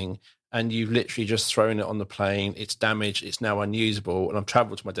anything. And you've literally just thrown it on the plane. It's damaged. It's now unusable. And I've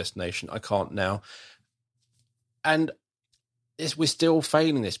traveled to my destination. I can't now. And we're still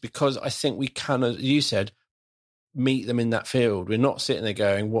failing this because I think we can, as you said, meet them in that field. We're not sitting there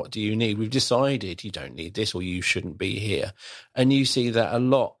going, what do you need? We've decided you don't need this or you shouldn't be here. And you see that a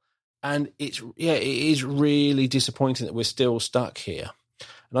lot. And it is really disappointing that we're still stuck here.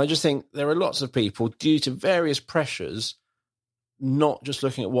 And I just think there are lots of people, due to various pressures, not just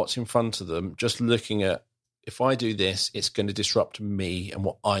looking at what's in front of them, just looking at, if I do this, it's going to disrupt me and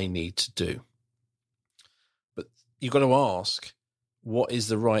what I need to do. But you've got to ask, what is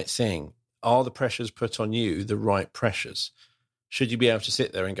the right thing? Are the pressures put on you the right pressures? Should you be able to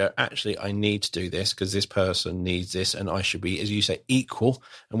sit there and go, actually, I need to do this because this person needs this, and I should be, as you say, equal,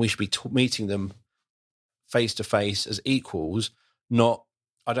 and we should be meeting them face to face as equals, not,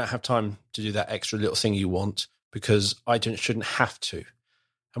 I don't have time to do that extra little thing you want because shouldn't have to.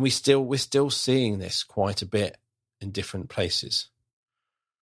 And we're still seeing this quite a bit in different places.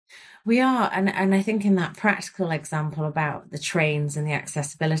 We are, and I think in that practical example about the trains and the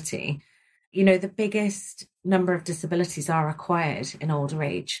accessibility, the biggest number of disabilities are acquired in older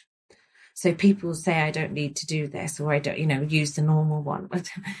age. So people say, I don't need to do this, or I don't, use the normal one. But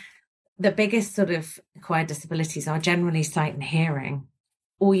the biggest sort of acquired disabilities are generally sight and hearing,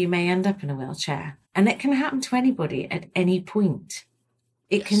 or you may end up in a wheelchair. And it can happen to anybody at any point.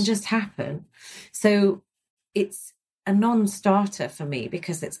 It can just happen. So it's a non-starter for me,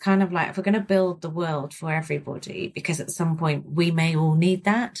 because it's kind of like, if we're going to build the world for everybody, because at some point we may all need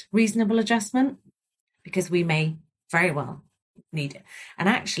that reasonable adjustment, because we may very well need it. And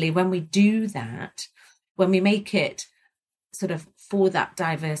actually, when we do that, when we make it sort of for that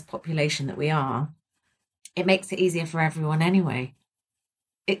diverse population that we are, it makes it easier for everyone anyway.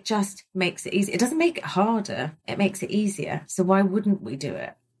 It just makes it easy. It doesn't make it harder. It makes it easier. So why wouldn't we do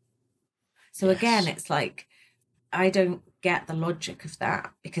it? So again, it's like, I don't get the logic of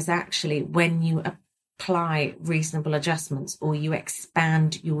that, because actually when you apply reasonable adjustments, or you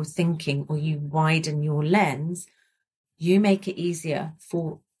expand your thinking, or you widen your lens, you make it easier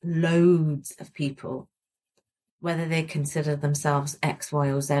for loads of people, whether they consider themselves X, Y,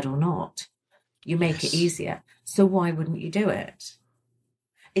 or Z or not. You make it easier. So why wouldn't you do it?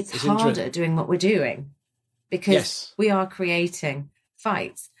 It's harder doing what we're doing, because we are creating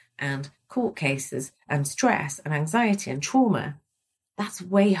fights and court cases and stress and anxiety and trauma. That's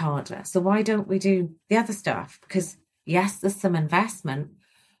way harder. So why don't we do the other stuff? Because yes, there's some investment,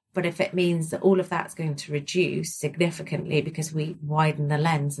 but if it means that all of that's going to reduce significantly because we widen the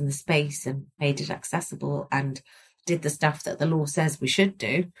lens and the space and made it accessible and did the stuff that the law says we should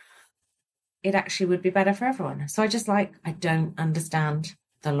do, it actually would be better for everyone. So I don't understand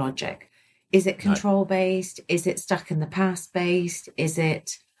the logic. Is it control based? Is it stuck in the past based? Is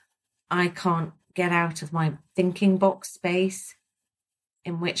it, I can't get out of my thinking box space?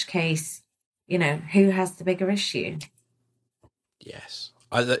 In which case, who has the bigger issue? Yes.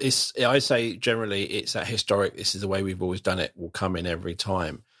 I say generally it's that historic, this is the way we've always done it, will come in every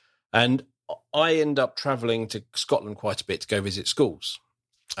time. And I end up travelling to Scotland quite a bit to go visit schools.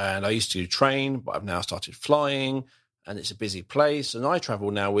 And I used to train, but I've now started flying, and it's a busy place. And I travel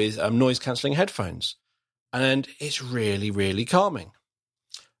now with noise-cancelling headphones. And it's really, really calming.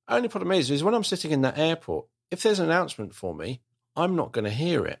 Only problem is when I'm sitting in that airport, if there's an announcement for me, I'm not going to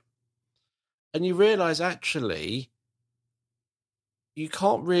hear it. And you realise, actually, you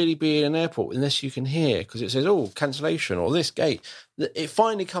can't really be in an airport unless you can hear, because it says, cancellation or this gate. It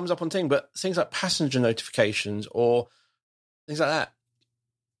finally comes up on thing, but things like passenger notifications or things like that,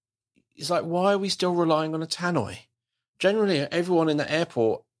 it's like, why are we still relying on a tannoy? Generally, everyone in the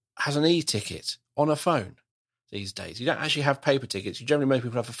airport has an e-ticket on a phone these days. You don't actually have paper tickets. You generally, most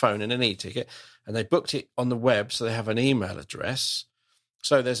people have a phone and an e-ticket, and they booked it on the web, so they have an email address.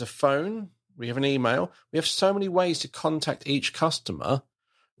 So there's a phone, we have an email. We have so many ways to contact each customer.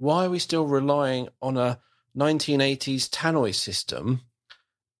 Why are we still relying on a 1980s tannoy system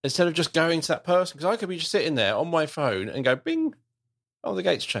instead of just going to that person? Because I could be just sitting there on my phone and go, bing, oh, the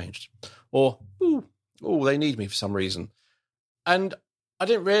gate's changed. Or, they need me for some reason. And I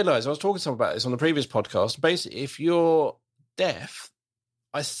didn't realise, I was talking to someone about this on the previous podcast. Basically, if you're deaf,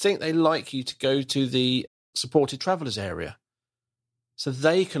 I think they like you to go to the supported travellers area so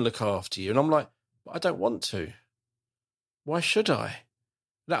they can look after you. And I'm like, I don't want to. Why should I?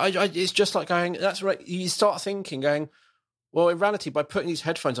 It's just like going, that's right. You start thinking, going, well, in reality, by putting these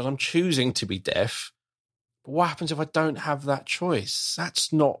headphones on, I'm choosing to be deaf. But what happens if I don't have that choice?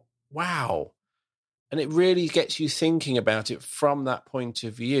 That's not, wow. And it really gets you thinking about it from that point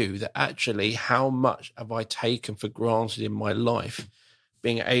of view, that actually, how much have I taken for granted in my life,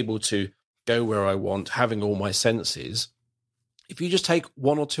 being able to go where I want, having all my senses. If you just take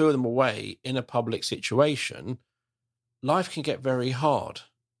one or two of them away in a public situation, life can get very hard.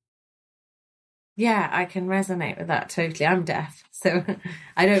 Yeah, I can resonate with that totally. I'm deaf, so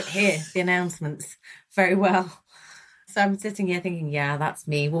I don't hear the announcements very well. So I'm sitting here thinking, yeah, that's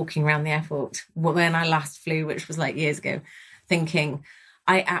me walking around the airport when I last flew, which was like years ago, thinking,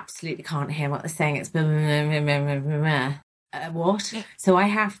 I absolutely can't hear what they're saying. It's blah, blah, blah, blah, blah. What? So I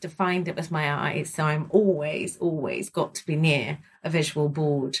have to find it with my eyes. So I'm always got to be near a visual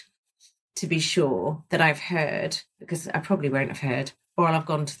board to be sure that I've heard, because I probably won't have heard, or I'll have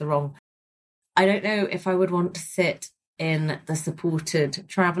gone to the wrong. I don't know if I would want to sit in the supported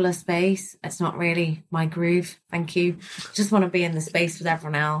traveller space. It's not really my groove. Thank you. Just want to be in the space with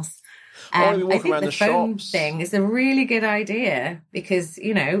everyone else. I think the phone thing is a really good idea because,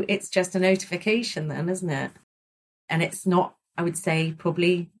 it's just a notification then, isn't it? And it's not, I would say,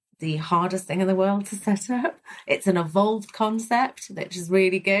 probably the hardest thing in the world to set up. It's an evolved concept, which is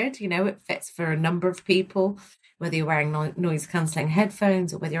really good. It fits for a number of people, whether you're wearing noise cancelling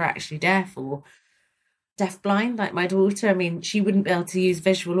headphones or whether you're actually deaf or deafblind, like my daughter. I mean, she wouldn't be able to use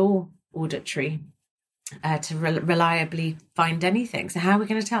visual or auditory to reliably find anything. So how are we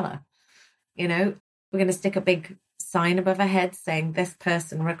going to tell her? We're going to stick a big sign above her head saying this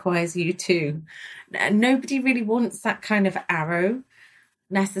person requires you to. Nobody really wants that kind of arrow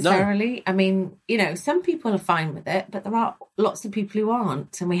necessarily. No. I mean, some people are fine with it, but there are lots of people who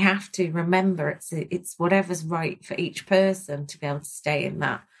aren't, and we have to remember it's whatever's right for each person to be able to stay in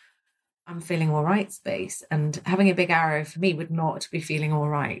that I'm feeling all right space. And having a big arrow for me would not be feeling all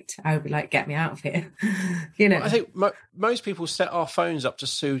right. I would be like, get me out of here. Well, I think most people set our phones up to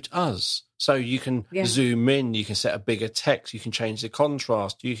suit us. So you can zoom in, you can set a bigger text, you can change the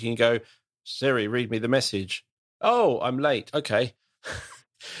contrast, you can go, Siri, read me the message. Oh, I'm late. Okay.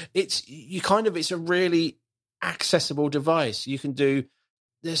 It's a really accessible device. You can do,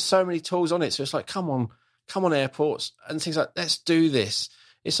 there's so many tools on it. So it's like, come on airports and things like, let's do this.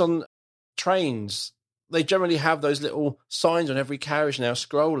 It's on trains. They generally have those little signs on every carriage now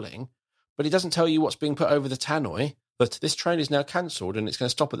scrolling, but it doesn't tell you what's being put over the tannoy, but this train is now cancelled and it's going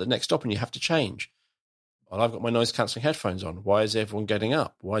to stop at the next stop and you have to change. Well, I've got my noise cancelling headphones on. Why is everyone getting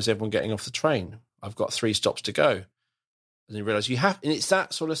up? Why is everyone getting off the train? I've got 3 stops to go. And you realise and it's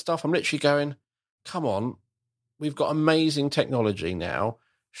that sort of stuff. I'm literally going, come on, we've got amazing technology now.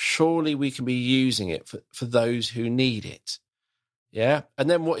 Surely we can be using it for those who need it. Yeah. And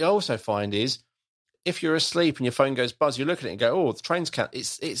then what you also find is if you're asleep and your phone goes buzz, you look at it and go, oh, the train's can't.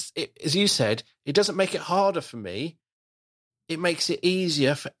 It's as you said, it doesn't make it harder for me. It makes it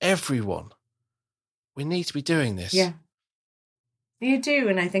easier for everyone. We need to be doing this. Yeah. You do.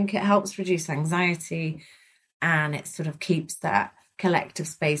 And I think it helps reduce anxiety and it sort of keeps that collective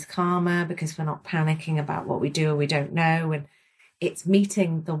space calmer because we're not panicking about what we do or we don't know. And it's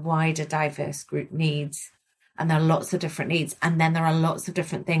meeting the wider diverse group needs. And there are lots of different needs. And then there are lots of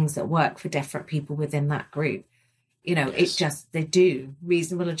different things that work for different people within that group. Yes. They do.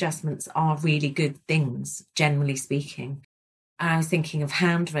 Reasonable adjustments are really good things, generally speaking. And I was thinking of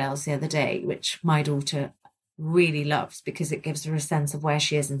handrails the other day, which my daughter really loves because it gives her a sense of where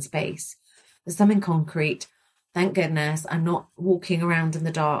she is in space. There's something concrete. Thank goodness I'm not walking around in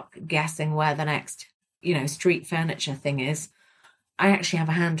the dark guessing where the next, street furniture thing is. I actually have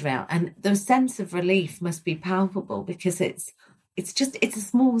a handrail, and the sense of relief must be palpable because it's it's a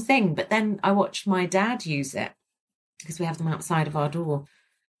small thing. But then I watched my dad use it, because we have them outside of our door,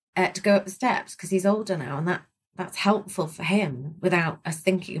 to go up the steps, because he's older now, and that's helpful for him without us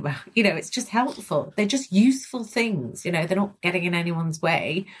thinking about, it's just helpful. They're just useful things, they're not getting in anyone's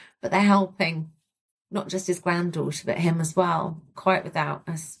way, but they're helping not just his granddaughter, but him as well, quite without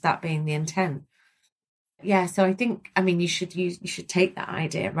us, that being the intent. Yeah, so I think, you should take that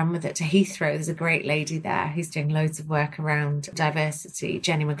idea, run with it to Heathrow. There's a great lady there who's doing loads of work around diversity,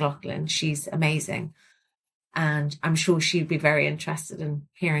 Jenny McLaughlin. She's amazing. And I'm sure she'd be very interested in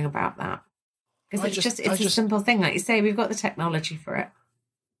hearing about that. Because it's a simple thing. Like you say, we've got the technology for it.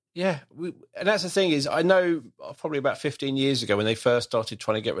 Yeah. And that's the thing is, I know probably about 15 years ago when they first started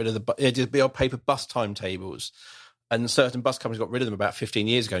trying to get rid of the old paper bus timetables, and certain bus companies got rid of them about 15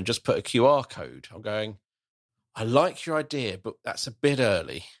 years ago and just put a QR code. I'm going, I like your idea, but that's a bit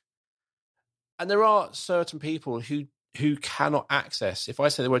early. And there are certain people who cannot access. If I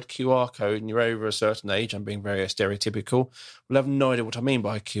say the word QR code and you're over a certain age, I'm being very stereotypical, will have no idea what I mean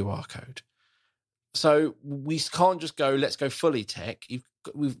by a QR code. So we can't just go, let's go fully tech.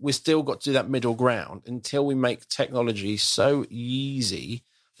 We've still got to do that middle ground until we make technology so easy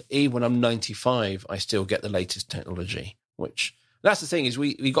that even when I'm 95, I still get the latest technology. Which, that's the thing, is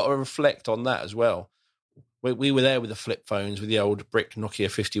we got to reflect on that as well. We were there with the flip phones, with the old brick Nokia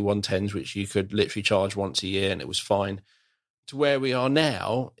 5110s, which you could literally charge once a year and it was fine, to where we are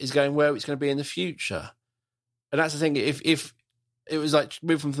now is going where it's going to be in the future. And that's the thing, if it was like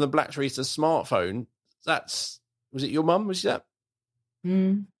moving from the BlackBerry to the smartphone, was it your mum? Was that?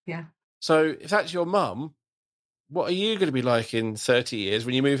 Yeah. So if that's your mum, what are you going to be like in 30 years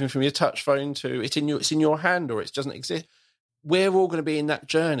when you're moving from your touch phone to it's in your hand or it doesn't exist? We're all going to be in that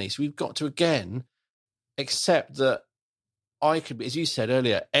journey. So we've got to, again, accept that I could be, as you said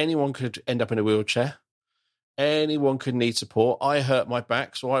earlier, anyone could end up in a wheelchair. Anyone could need support. I hurt my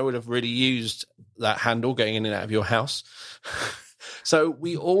back, so I would have really used that handle getting in and out of your house. So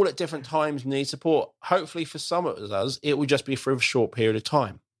we all at different times need support. Hopefully for some of us, it will just be for a short period of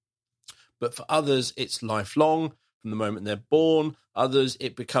time. But for others, it's lifelong from the moment they're born. Others,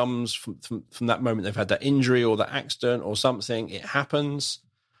 it becomes from that moment they've had that injury or that accident or something. It happens.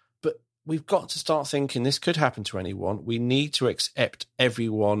 But we've got to start thinking this could happen to anyone. We need to accept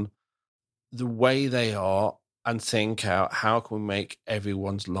everyone the way they are and think out how can we make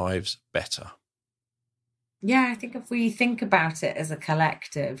everyone's lives better. Yeah, I think if we think about it as a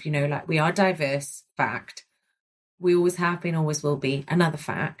collective, like we are diverse, fact. We always have been, always will be, another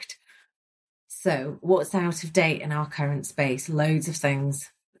fact. So what's out of date in our current space? Loads of things,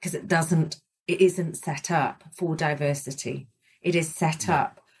 because it isn't set up for diversity. It is set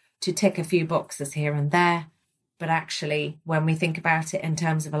up to tick a few boxes here and there. But actually, when we think about it in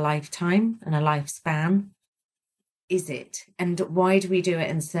terms of a lifetime and a lifespan, is it? And why do we do it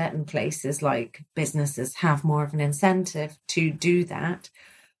in certain places? Like businesses have more of an incentive to do that,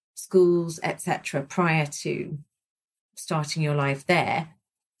 schools, etc., prior to starting your life there.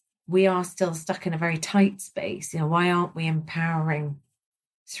 We are still stuck in a very tight space. Why aren't we empowering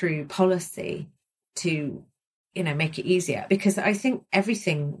through policy to, make it easier? Because I think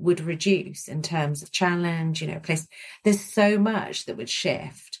everything would reduce in terms of challenge, place. There's so much that would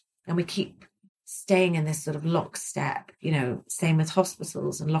shift, and we keep staying in this sort of lockstep, same with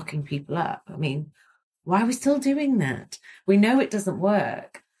hospitals and locking people up. Why are we still doing that? We know it doesn't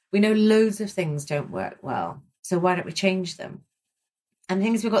work. We know loads of things don't work well. So why don't we change them? And the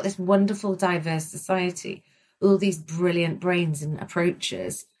thing is, we've got this wonderful, diverse society, all these brilliant brains and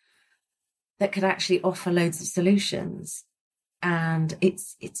approaches that could actually offer loads of solutions. And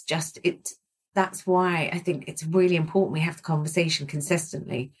that's why I think it's really important we have the conversation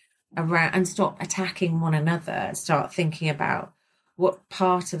consistently around and stop attacking one another, start thinking about what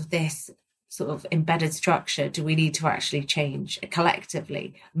part of this sort of embedded structure do we need to actually change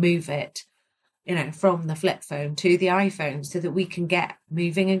collectively, move it, from the flip phone to the iPhone so that we can get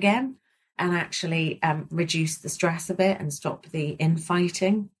moving again and actually reduce the stress a bit and stop the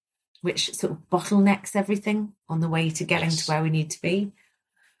infighting, which sort of bottlenecks everything on the way to getting to where we need to be.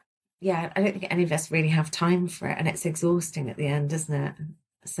 Yeah, I don't think any of us really have time for it, and it's exhausting at the end, isn't it?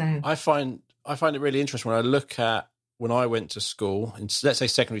 So I find it really interesting when I look at when I went to school, in, let's say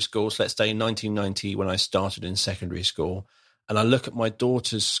secondary school, so let's say 1990 when I started in secondary school, and I look at my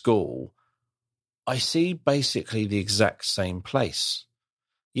daughter's school, I see basically the exact same place.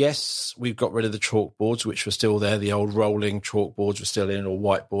 Yes, we've got rid of the chalkboards, which were still there. The old rolling chalkboards were still in, or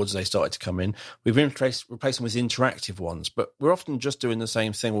whiteboards, they started to come in. We've replaced them with interactive ones, but we're often just doing the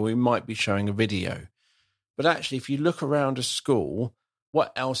same thing where we might be showing a video. But actually, if you look around a school,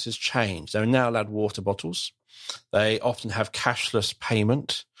 what else has changed? They're now allowed water bottles. They often have cashless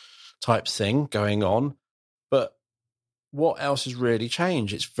payment type thing going on. But what else has really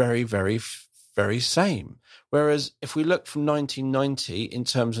changed? It's very, very, very same. Whereas if we look from 1990 in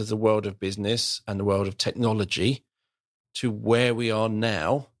terms of the world of business and the world of technology to where we are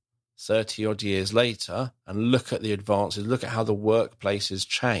now, 30 odd years later, and look at the advances, look at how the workplace has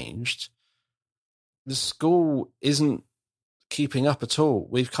changed, the school isn't keeping up at all.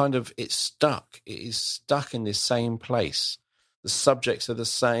 It's stuck. It is stuck in this same place. The subjects are the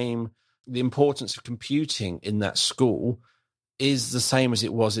same. The importance of computing in that school is the same as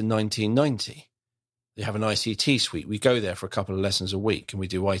it was in 1990. They have an ICT suite. We go there for a couple of lessons a week and we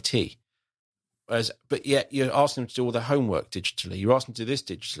do IT. But yet you're asking them to do all their homework digitally. You're asking them to do this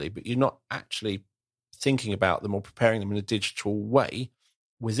digitally, but you're not actually thinking about them or preparing them in a digital way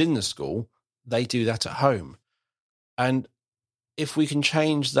within the school. They do that at home. And if we can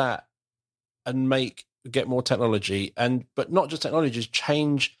change that and get more technology, but not just technology, just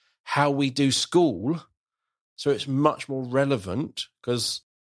change how we do school so it's much more relevant, because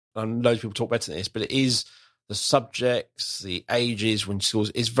loads of people talk better than this, but it is the subjects, the ages when schools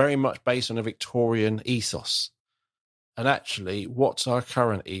is very much based on a Victorian ethos. And actually, what's our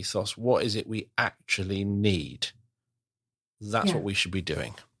current ethos? What is it we actually need? That's what we should be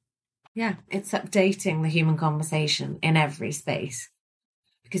doing. Yeah, it's updating the human conversation in every space,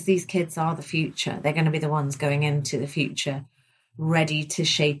 because these kids are the future. They're going to be the ones going into the future, ready to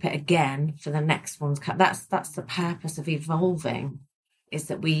shape it again for the next ones. That's the purpose of evolving, is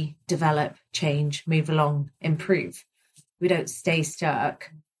that we develop, change, move along, improve. We don't stay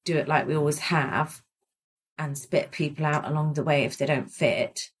stuck, do it like we always have, and spit people out along the way if they don't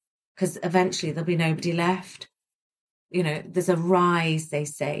fit, because eventually there'll be nobody left. You know, there's a rise, they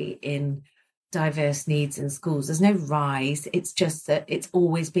say, in diverse needs in schools. There's no rise. It's just that it's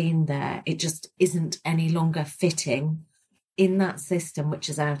always been there. It just isn't any longer fitting in that system, which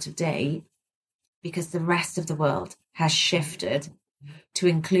is out of date, because the rest of the world has shifted to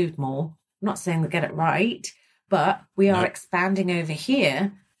include more. I'm not saying they get it right, but we are expanding over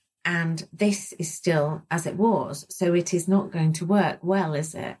here, and this is still as it was. So it is not going to work well,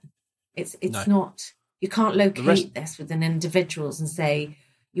 is it? It's not. You can't locate this within individuals and say,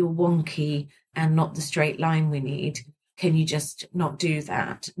 you're wonky and not the straight line we need. Can you just not do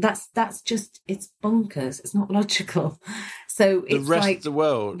that? That's just, it's bonkers. It's not logical. So it's the rest of the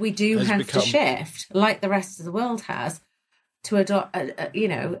world we do have to shift, like the rest of the world has, to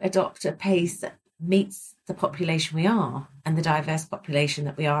adopt a pace that meets the population we are and the diverse population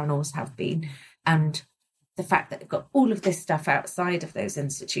that we are and always have been. And the fact that we've got all of this stuff outside of those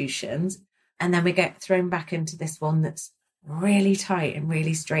institutions, and then we get thrown back into this one that's really tight and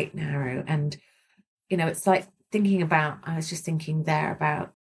really straight and narrow. And, you know, it's like I was just thinking there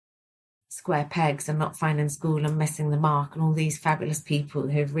about square pegs and not finding school and missing the mark, and all these fabulous people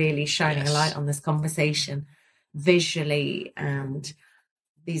who are really shining a light on this conversation visually, and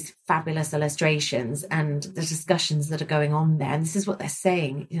these fabulous illustrations and the discussions that are going on there. And this is what they're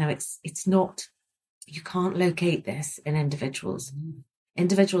saying. You know, it's not, you can't locate this in individuals.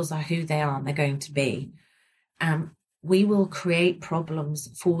 Individuals are who they are and they're going to be. We will create problems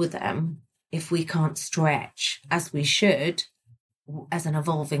for them if we can't stretch as we should as an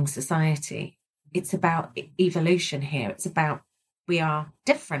evolving society. It's about evolution here. It's about, we are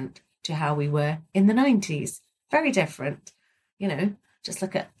different to how we were in the 90s. Very different. You know, just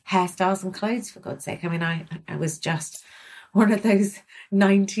look at hairstyles and clothes, for God's sake. I mean, I was just one of those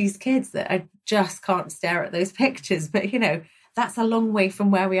 90s kids that I just can't stare at those pictures. But, you know, that's a long way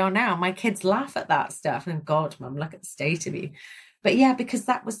from where we are now. My kids laugh at that stuff. And God, Mum, look at the state of you. But yeah, because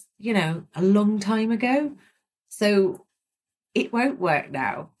that was, you know, a long time ago. So it won't work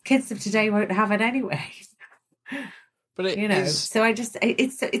now. Kids of today won't have it anyway. But so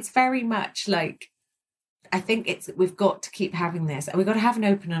it's very much like, I think we've got to keep having this, and we've got to have an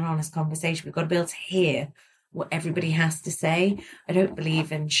open and honest conversation. We've got to be able to hear what everybody has to say. I don't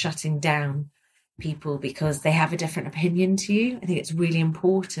believe in shutting down people because they have a different opinion to you. I think it's really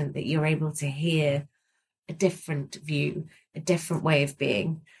important that you're able to hear a different view, a different way of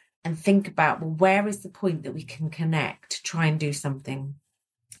being, and think about, well, where is the point that we can connect to try and do something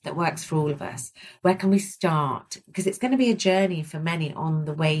that works for all of us? Where can we start? Because it's going to be a journey for many on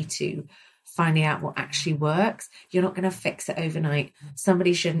the way to finding out what actually works. You're not going to fix it overnight.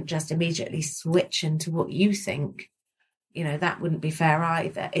 Somebody shouldn't just immediately switch into what you think. You know, that wouldn't be fair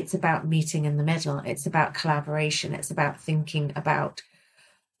either. It's about meeting in the middle. It's about collaboration. It's about thinking about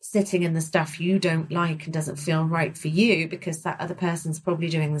sitting in the stuff you don't like and doesn't feel right for you, because that other person's probably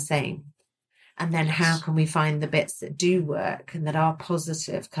doing the same. And then how can we find the bits that do work and that are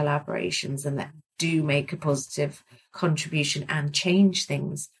positive collaborations and that do make a positive contribution and change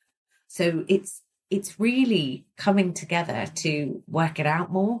things. So it's really coming together to work it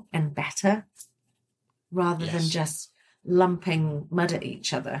out more and better, rather than just lumping mud at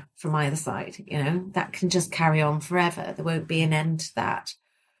each other from either side. You know, that can just carry on forever. There won't be an end to that.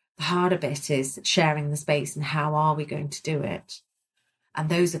 The harder bit is sharing the space and how are we going to do it? And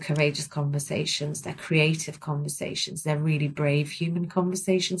those are courageous conversations. They're creative conversations. They're really brave human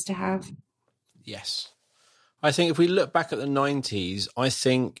conversations to have. Yes. I think if we look back at the 90s, I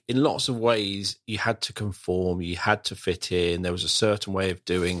think in lots of ways you had to conform, you had to fit in. There was a certain way of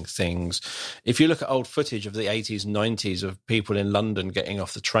doing things. If you look at old footage of the 80s and 90s of people in London getting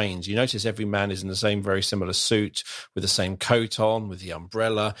off the trains, you notice every man is in the same very similar suit with the same coat on, with the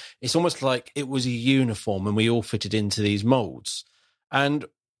umbrella. It's almost like it was a uniform and we all fitted into these molds. And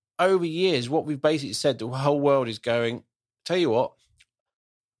over years, what we've basically said, the whole world is going, tell you what,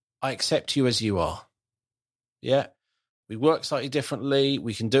 I accept you as you are. Yeah, we work slightly differently.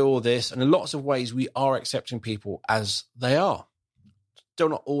 We can do all this. And in lots of ways, we are accepting people as they are. Still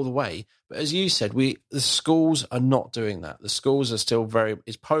not all the way. But as you said, the schools are not doing that. The schools are still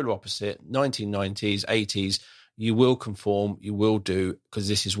it's polar opposite. 1990s, 80s, you will conform, you will do, because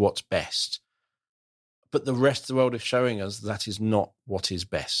this is what's best. But the rest of the world is showing us that is not what is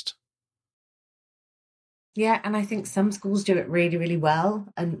best. Yeah, and I think some schools do it really, really well,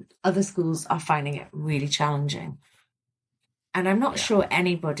 and other schools are finding it really challenging. And I'm not sure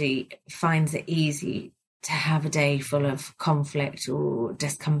anybody finds it easy to have a day full of conflict or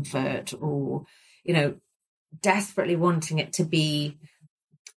discomfort or, you know, desperately wanting it to be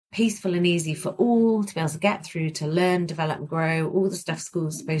peaceful and easy for all, to be able to get through, to learn, develop, and grow, all the stuff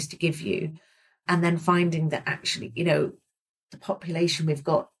school's supposed to give you. And then finding that actually, you know, the population we've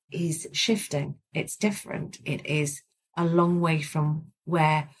got is shifting. It's different. It is a long way from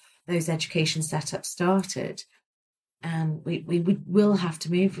where those education setups started. And we will have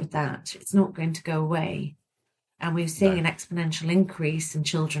to move with that. It's not going to go away. And we're seeing an exponential increase in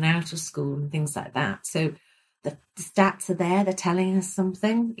children out of school and things like that. So the stats are there. They're telling us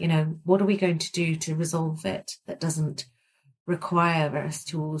something. You know, what are we going to do to resolve it that doesn't require us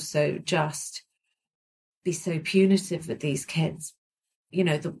to also just be so punitive with these kids? You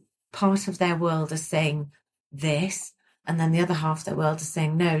know, the part of their world is saying this, and then the other half of their world is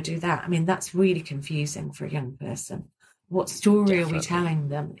saying, no, do that. I mean, that's really confusing for a young person. What story are we telling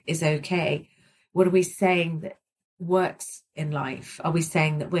them is okay? What are we saying that works in life? Are we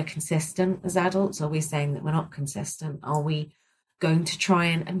saying that we're consistent as adults? Are we saying that we're not consistent? Are we going to try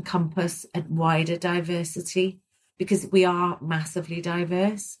and encompass a wider diversity? Because we are massively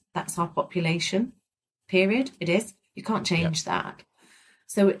diverse. That's our population, period. It is. You can't change that.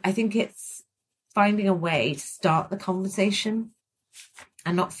 So I think it's finding a way to start the conversation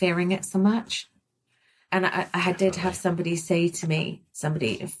and not fearing it so much. And I did have somebody say to me,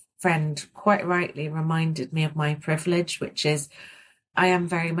 a friend quite rightly reminded me of my privilege, which is I am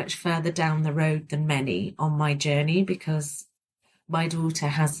very much further down the road than many on my journey because my daughter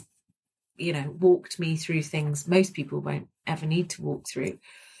has, you know, walked me through things most people won't ever need to walk through.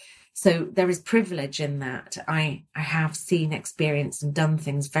 So there is privilege in that. I have seen, experienced and done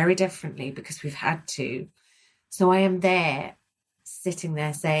things very differently because we've had to. So I am there, sitting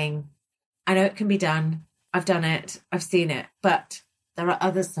there saying, I know it can be done. I've done it. I've seen it. But there are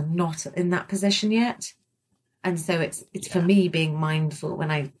others that are not in that position yet. And so it's for me being mindful when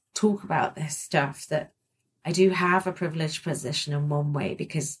I talk about this stuff that I do have a privileged position in one way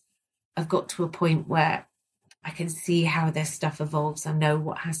because I've got to a point where I can see how this stuff evolves. I know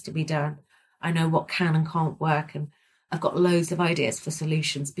what has to be done. I know what can and can't work. And I've got loads of ideas for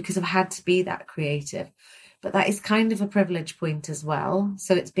solutions because I've had to be that creative. But that is kind of a privilege point as well.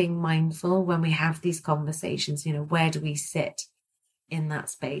 So it's being mindful when we have these conversations, you know, where do we sit in that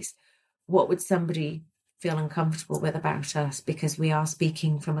space? What would somebody feel uncomfortable with about us? Because we are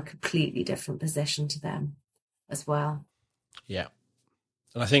speaking from a completely different position to them as well. Yeah.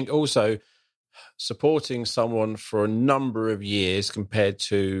 And I think also supporting someone for a number of years compared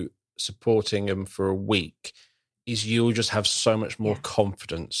to supporting them for a week is you'll just have so much more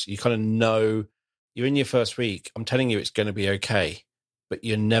confidence. You kind of know you're in your first week. I'm telling you, it's going to be okay, but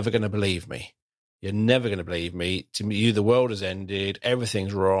you're never going to believe me. You're never going to believe me. To you, the world has ended.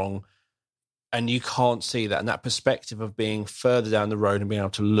 Everything's wrong. And you can't see that. And that perspective of being further down the road and being able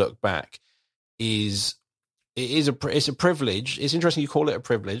to look back it's a privilege. It's interesting you call it a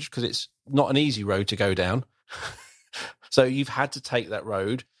privilege because it's not an easy road to go down. So you've had to take that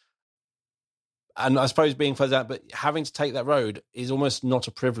road. And I suppose being further out, but having to take that road is almost not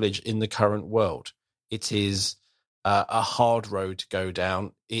a privilege in the current world. It is a hard road to go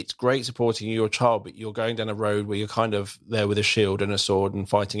down. It's great supporting your child, but you're going down a road where you're kind of there with a shield and a sword and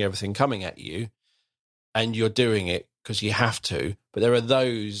fighting everything coming at you. And you're doing it because you have to. But there are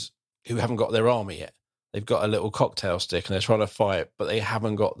those who haven't got their armor yet. They've got a little cocktail stick and they're trying to fight, but they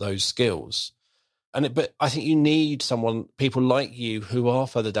haven't got those skills. But I think you need people like you who are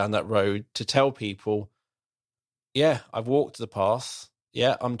further down that road to tell people, yeah, I've walked the path.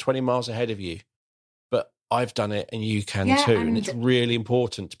 Yeah, I'm 20 miles ahead of you, but I've done it and you can too. And it's really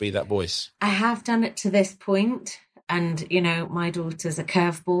important to be that voice. I have done it to this point. And, my daughter's a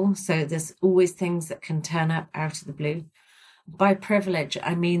curveball. So there's always things that can turn up out of the blue. By privilege,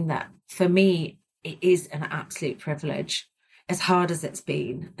 I mean that for me, it is an absolute privilege. As hard as it's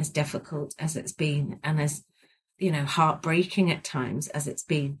been, as difficult as it's been, and as, heartbreaking at times as it's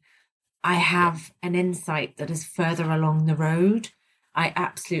been, I have an insight that is further along the road. I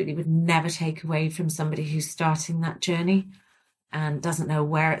absolutely would never take away from somebody who's starting that journey and doesn't know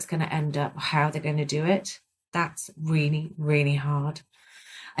where it's going to end up, or how they're going to do it. That's really, really hard.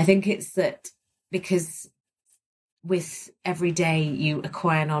 I think it's that because with every day you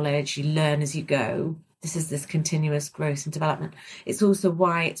acquire knowledge, you learn as you go. This is this continuous growth and development. It's also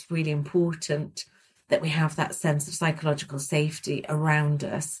why it's really important that we have that sense of psychological safety around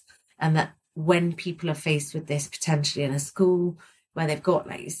us, and that when people are faced with this potentially in a school where they've got,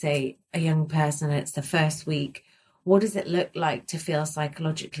 like you say, a young person and it's the first week, what does it look like to feel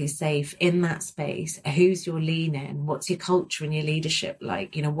psychologically safe in that space? Who's your lean in? What's your culture and your leadership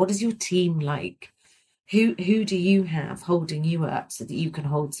like? What is your team like? Who do you have holding you up so that you can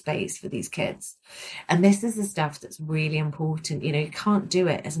hold space for these kids? And this is the stuff that's really important. You can't do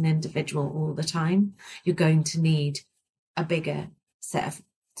it as an individual all the time. You're going to need a bigger set of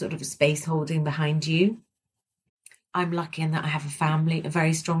sort of space holding behind you. I'm lucky in that I have a family, a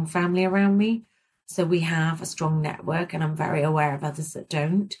very strong family around me. So we have a strong network, and I'm very aware of others that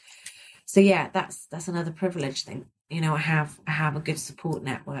don't. So yeah, that's another privilege thing. I have a good support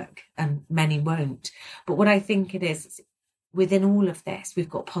network, and many won't. But what I think it is, within all of this, we've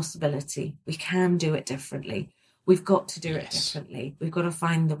got possibility. We can do it differently. We've got to do it differently. We've got to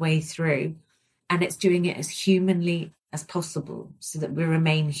find the way through. And it's doing it as humanly as possible so that we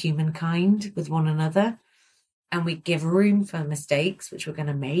remain humankind with one another. And we give room for mistakes, which we're going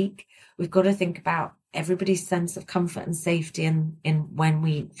to make. We've got to think about everybody's sense of comfort and safety in when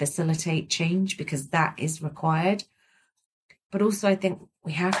we facilitate change, because that is required. But also, I think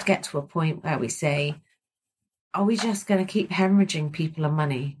we have to get to a point where we say, are we just going to keep hemorrhaging people and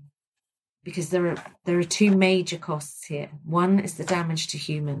money? Because there are two major costs here. One is the damage to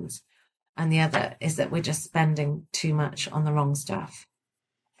humans, and the other is that we're just spending too much on the wrong stuff.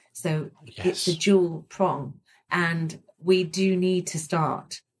 So It's a dual prong. And we do need to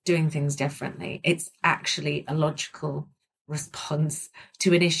start doing things differently. It's actually a logical response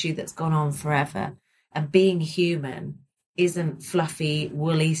to an issue that's gone on forever. And being human isn't fluffy,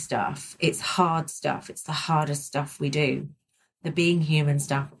 woolly stuff. It's hard stuff. It's the hardest stuff we do. The being human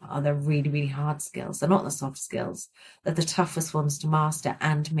stuff are the really, really hard skills. They're not the soft skills. They're the toughest ones to master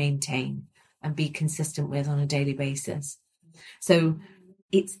and maintain and be consistent with on a daily basis. So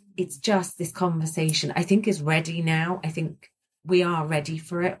it's just this conversation, I think, is ready now. I think we are ready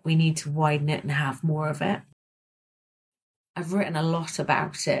for it. We need to widen it and have more of it. I've written a lot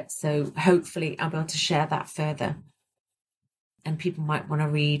about it, so hopefully I'll be able to share that further. And people might want to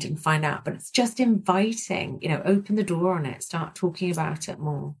read and find out. But it's just inviting, open the door on it, start talking about it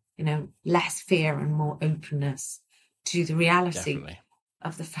more, less fear and more openness to the reality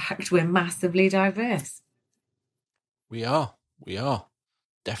of the fact we're massively diverse. We are.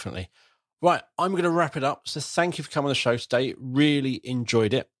 Definitely. Right, I'm going to wrap it up. So thank you for coming on the show today. Really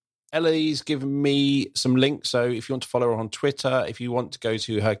enjoyed it. Elly's given me some links. So if you want to follow her on Twitter, if you want to go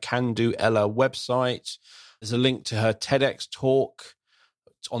to her Can Do Ella website, there's a link to her TEDx talk.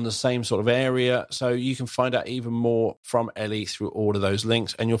 It's on the same sort of area. So you can find out even more from Elly through all of those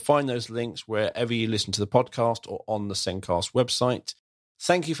links. And you'll find those links wherever you listen to the podcast or on the Sendcast website.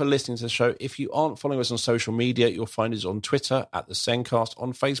 Thank you for listening to the show. If you aren't following us on social media, you'll find us on Twitter at The Sendcast,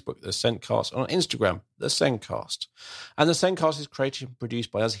 on Facebook, The Sendcast, and on Instagram, The Sendcast. And The Sendcast is created and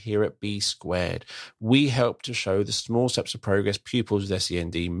produced by us here at B Squared. We help to show the small steps of progress pupils with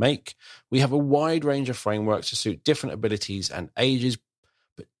SEND make. We have a wide range of frameworks to suit different abilities and ages.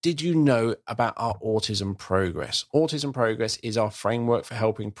 But did you know about our Autism Progress? Autism Progress is our framework for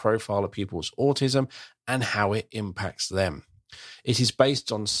helping profile a pupil's autism and how it impacts them. It is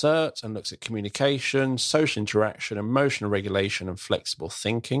based on CERT and looks at communication, social interaction, emotional regulation, and flexible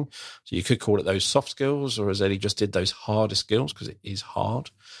thinking. So you could call it those soft skills, or as Elly just did, those harder skills, because it is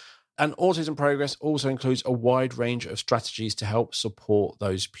hard. And Autism Progress also includes a wide range of strategies to help support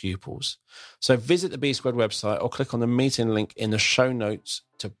those pupils. So visit the B Squared website or click on the meeting link in the show notes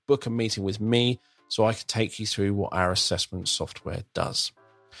to book a meeting with me so I can take you through what our assessment software does.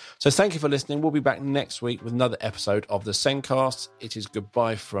 So thank you for listening. We'll be back next week with another episode of the Zencast. It is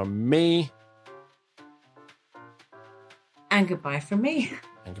goodbye from me. And goodbye from me.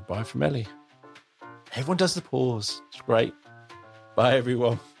 And goodbye from Elly. Everyone does the pause. It's great. Bye,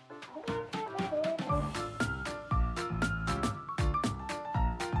 everyone.